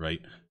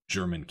 right,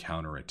 German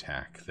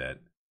counterattack that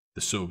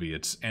the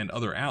Soviets and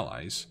other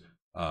allies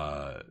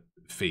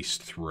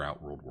faced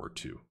throughout World War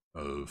II,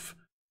 of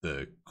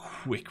the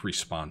quick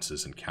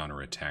responses and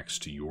counterattacks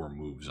to your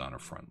moves on a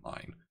front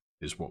line,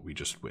 is what we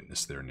just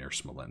witnessed there near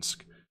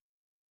Smolensk.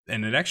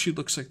 And it actually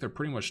looks like they're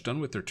pretty much done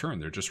with their turn.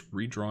 They're just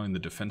redrawing the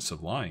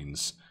defensive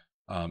lines.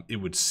 It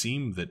would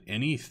seem that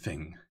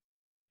anything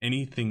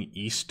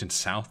east and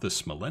south of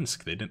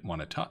Smolensk they didn't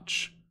want to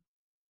touch,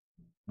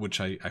 which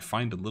I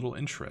find a little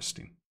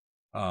interesting.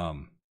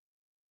 And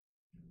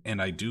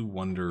I do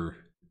wonder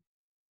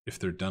if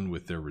they're done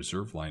with their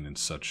reserve line and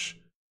such.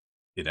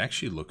 It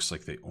actually looks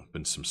like they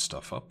opened some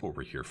stuff up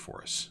over here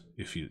for us.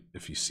 If you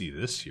see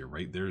this here,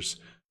 right, there's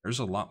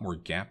a lot more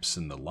gaps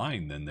in the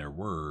line than there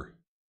were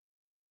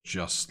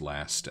just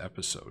last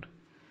episode.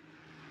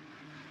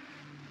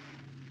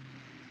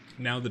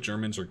 Now the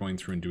Germans are going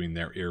through and doing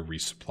their air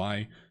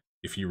resupply.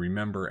 If you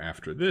remember,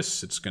 after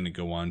this, it's going to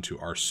go on to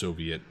our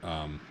Soviet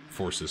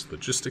forces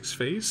logistics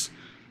phase,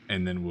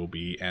 and then we'll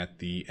be at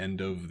the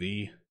end of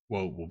the,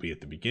 well, we'll be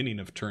at the beginning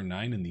of turn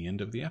 9 and the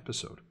end of the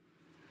episode.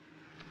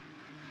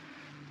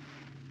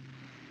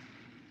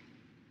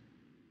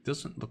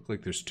 Doesn't look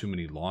like there's too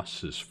many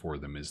losses for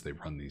them as they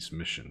run these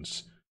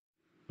missions,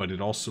 but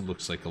it also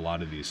looks like a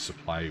lot of these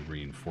supply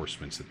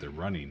reinforcements that they're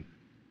running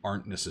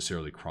aren't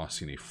necessarily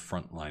crossing a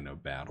front line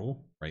of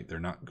battle, right? They're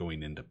not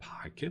going into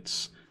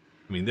pockets.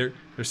 I mean, they're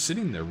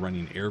sitting there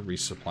running air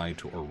resupply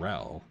to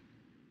Orel,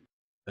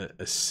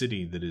 a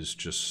city that is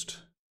just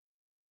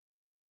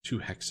 2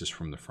 hexes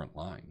from the front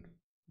line.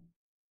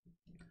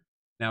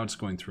 Now it's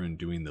going through and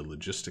doing the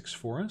logistics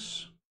for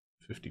us.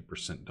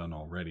 50% done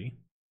already.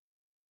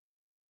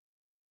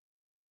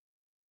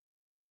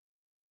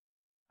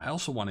 I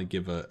also want to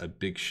give a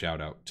big shout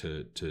out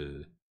to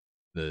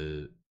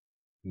the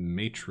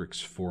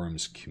Matrix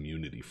Forums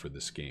community for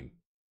this game.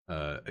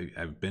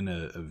 I've been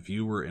a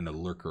viewer and a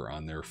lurker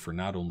on there for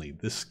not only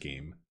this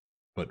game,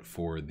 but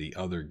for the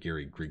other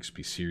Gary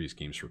Grigsby series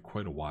games for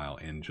quite a while,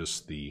 and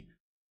just the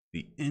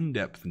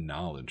in-depth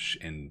knowledge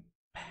and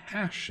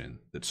passion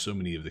that so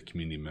many of the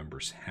community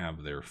members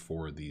have there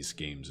for these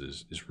games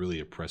is really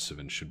impressive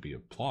and should be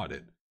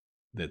applauded.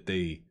 That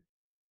they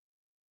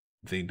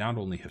not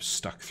only have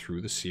stuck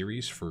through the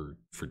series for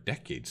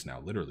decades now,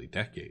 literally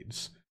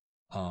decades,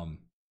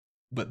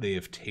 but they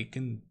have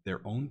taken their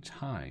own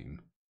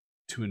time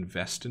to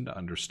invest into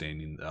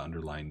understanding the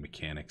underlying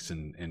mechanics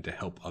and to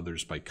help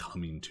others by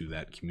coming to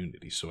that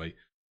community. So I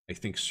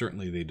think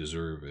certainly they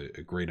deserve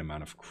a great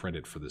amount of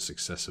credit for the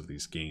success of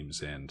these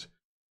games. And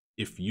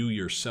if you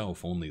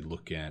yourself only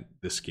look at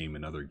this game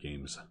and other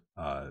games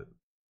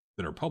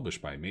that are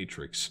published by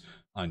Matrix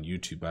on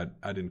YouTube,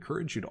 I'd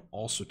encourage you to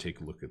also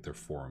take a look at their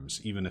forums,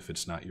 even if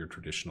it's not your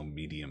traditional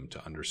medium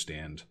to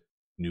understand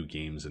new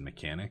games and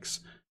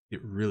mechanics.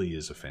 It really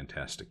is a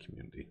fantastic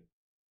community.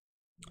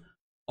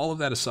 All of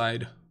that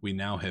aside, we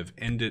now have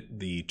ended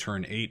the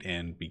turn 8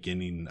 and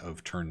beginning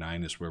of turn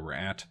 9 is where we're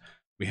at.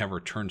 We have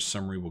our turn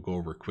summary we'll go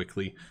over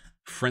quickly.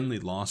 Friendly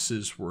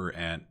losses were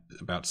at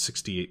about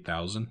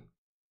 68,000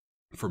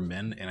 for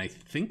men, and I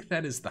think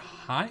that is the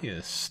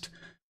highest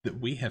that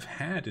we have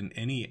had in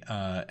any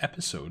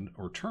episode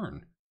or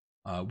turn.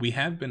 We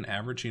have been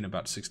averaging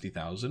about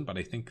 60,000, but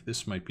I think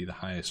this might be the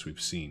highest we've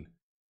seen.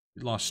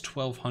 We lost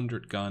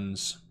 1,200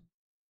 guns,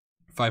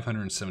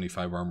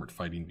 575 armored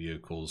fighting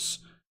vehicles,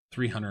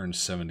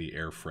 370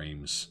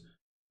 airframes.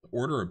 The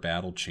order of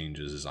battle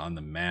changes is on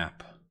the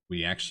map.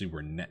 We actually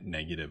were net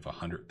negative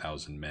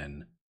 100,000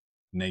 men,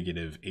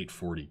 negative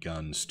 840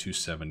 guns,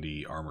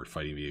 270 armored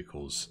fighting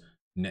vehicles,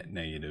 net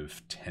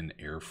negative 10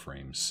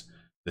 airframes.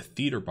 The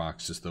theater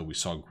boxes, though, we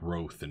saw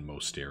growth in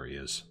most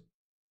areas.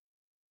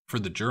 For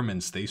the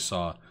Germans, they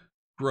saw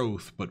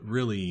growth, but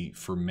really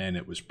for men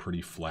it was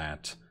pretty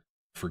flat.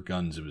 For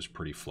guns, it was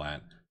pretty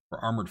flat. For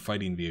armored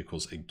fighting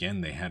vehicles,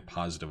 again, they had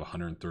positive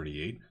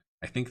 138.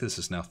 I think this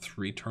is now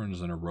 3 turns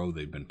in a row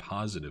they've been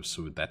positive,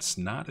 so that's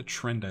not a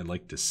trend I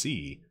like to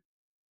see,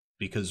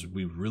 because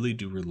we really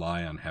do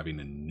rely on having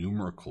a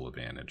numerical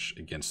advantage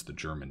against the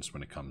Germans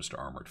when it comes to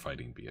armored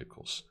fighting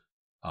vehicles.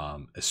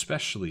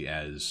 Especially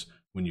as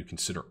when you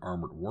consider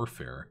armored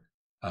warfare,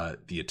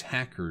 the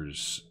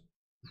attackers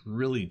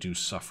really do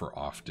suffer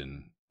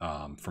often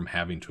from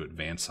having to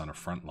advance on a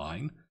front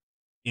line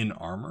in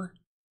armor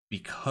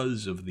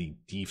because of the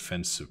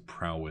defensive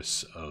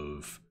prowess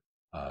of,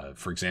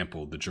 for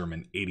example, the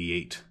German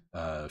 88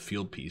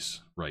 field piece,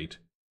 right?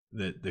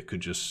 That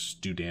could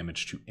just do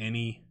damage to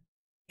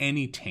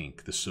any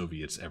tank the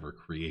Soviets ever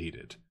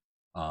created.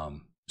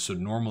 So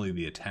normally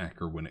the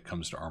attacker, when it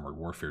comes to armored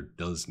warfare,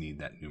 does need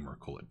that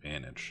numerical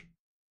advantage.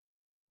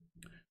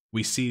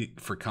 We see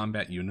for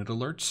combat unit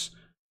alerts.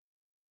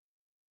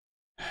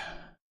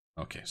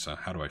 Okay, so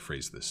how do I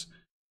phrase this?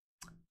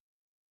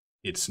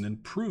 It's an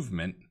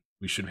improvement.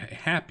 We should be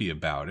happy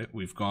about it.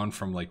 We've gone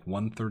from like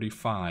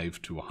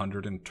 135 to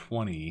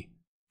 120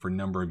 for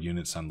number of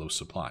units on low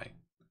supply.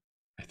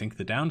 I think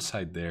the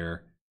downside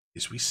there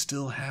is we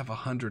still have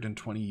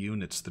 120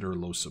 units that are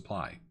low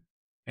supply.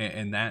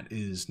 And that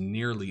is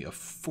nearly a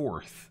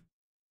fourth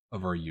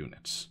of our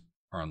units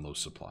are on low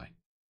supply.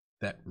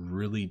 That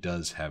really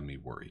does have me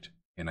worried.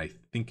 And I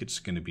think it's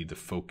going to be the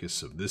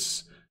focus of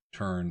this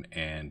turn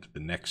and the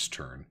next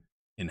turn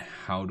in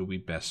how do we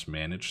best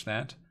manage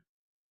that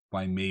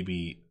by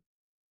maybe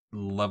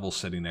level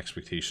setting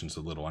expectations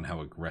a little on how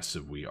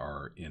aggressive we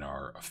are in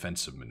our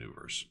offensive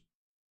maneuvers.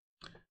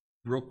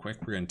 Real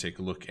quick, we're going to take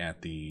a look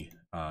at the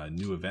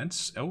new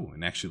events. Oh,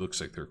 and actually looks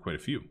like there are quite a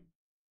few.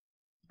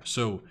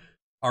 So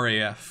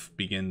RAF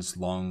begins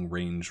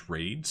long-range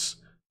raids,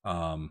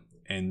 and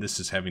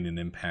this is having an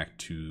impact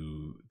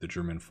to the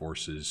German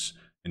forces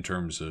in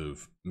terms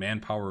of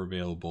manpower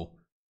available,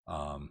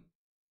 and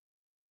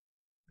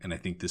I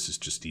think this is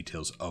just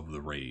details of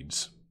the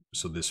raids.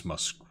 So this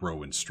must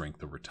grow in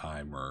strength over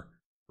time or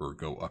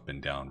go up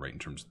and down, right, in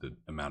terms of the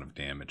amount of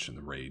damage in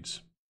the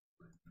raids.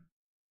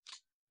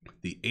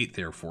 The 8th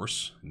Air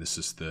Force, and this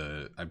is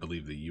I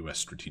believe the U.S.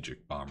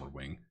 Strategic Bomber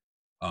Wing,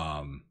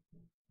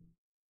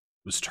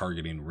 was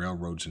targeting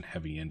railroads and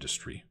heavy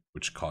industry,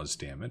 which caused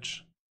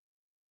damage.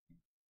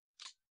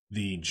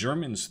 The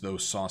Germans, though,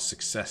 saw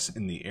success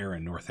in the air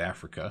in North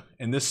Africa,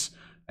 and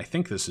I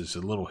think this is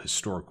a little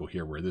historical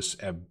here, where this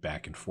ebbed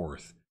back and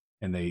forth,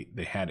 and they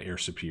had air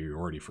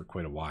superiority for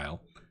quite a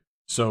while.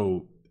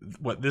 So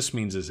what this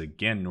means is,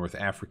 again, North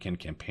African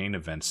campaign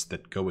events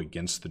that go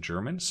against the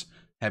Germans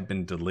have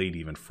been delayed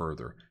even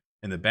further.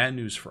 And the bad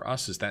news for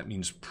us is that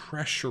means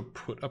pressure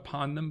put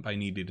upon them by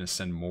needing to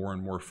send more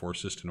and more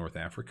forces to North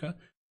Africa.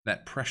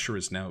 That pressure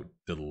is now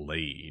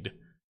delayed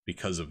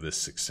because of this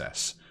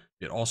success.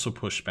 It also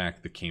pushed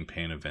back the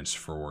campaign events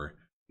for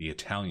the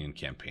Italian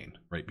campaign,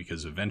 right?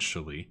 Because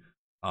eventually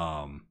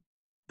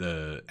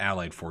the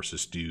Allied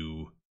forces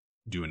do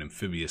an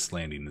amphibious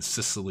landing in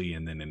Sicily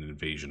and then an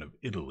invasion of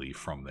Italy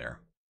from there.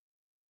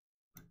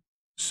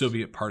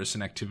 Soviet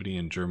partisan activity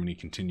in Germany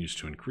continues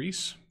to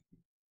increase.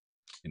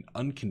 An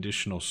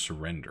unconditional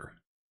surrender.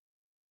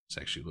 This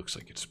actually looks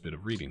like it's a bit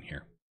of reading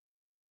here.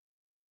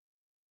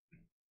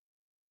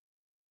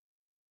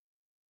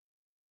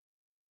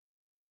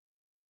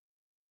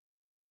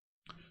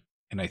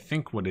 And I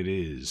think what it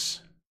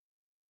is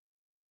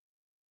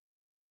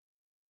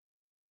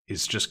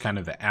just kind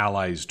of the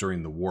Allies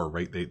during the war,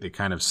 right? They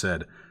kind of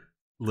said,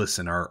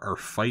 listen, our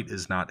fight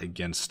is not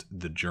against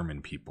the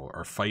German people.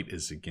 Our fight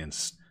is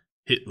against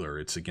Hitler.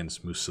 It's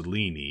against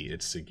Mussolini.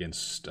 It's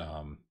against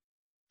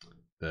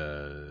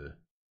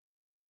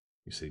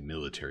you say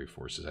military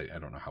forces. I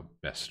don't know how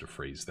best to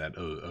phrase that,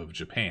 of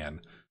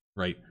Japan,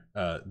 right?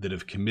 That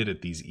have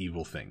committed these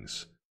evil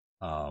things.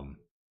 And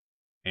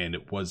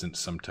it wasn't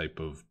some type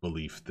of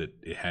belief that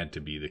it had to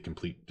be the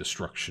complete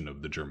destruction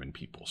of the German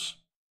peoples,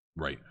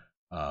 right?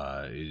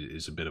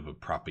 Is a bit of a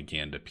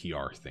propaganda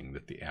PR thing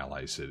that the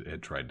Allies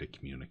had tried to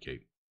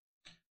communicate.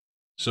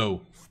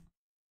 So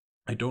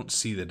I don't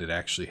see that it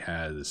actually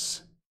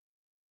has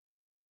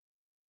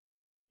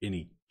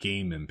any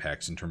game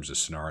impacts in terms of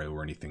scenario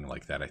or anything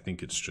like that. I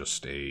think it's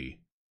just a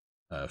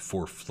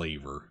for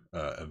flavor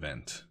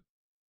event.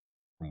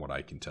 from what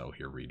I can tell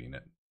here reading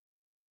it.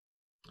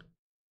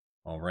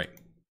 All right.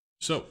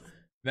 So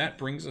that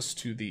brings us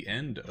to the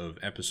end of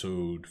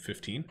episode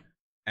 15.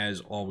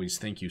 As always,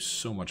 thank you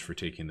so much for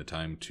taking the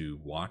time to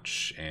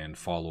watch and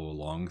follow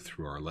along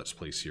through our Let's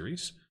Play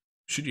series.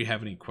 Should you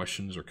have any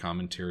questions or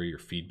commentary or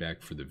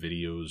feedback for the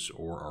videos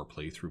or our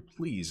playthrough,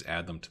 please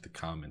add them to the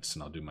comments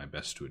and I'll do my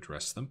best to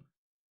address them.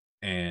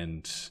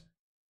 And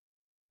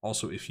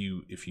also, if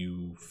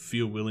you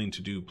feel willing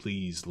to do,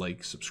 please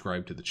like,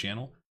 subscribe to the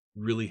channel.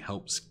 Really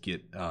helps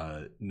get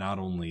not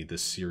only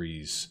this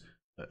series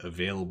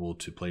available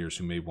to players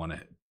who may want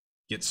to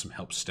get some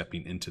help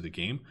stepping into the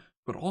game,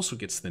 but also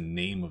gets the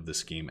name of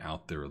this game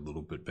out there a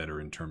little bit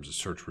better in terms of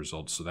search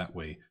results, so that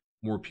way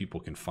more people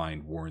can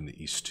find War in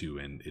the East 2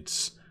 and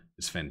its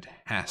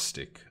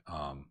fantastic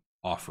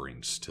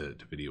offerings to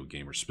video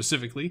gamers,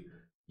 specifically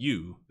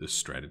you, the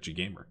strategy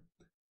gamer.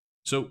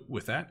 So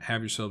with that,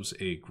 have yourselves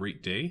a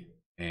great day,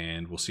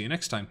 and we'll see you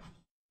next time.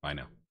 Bye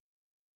now.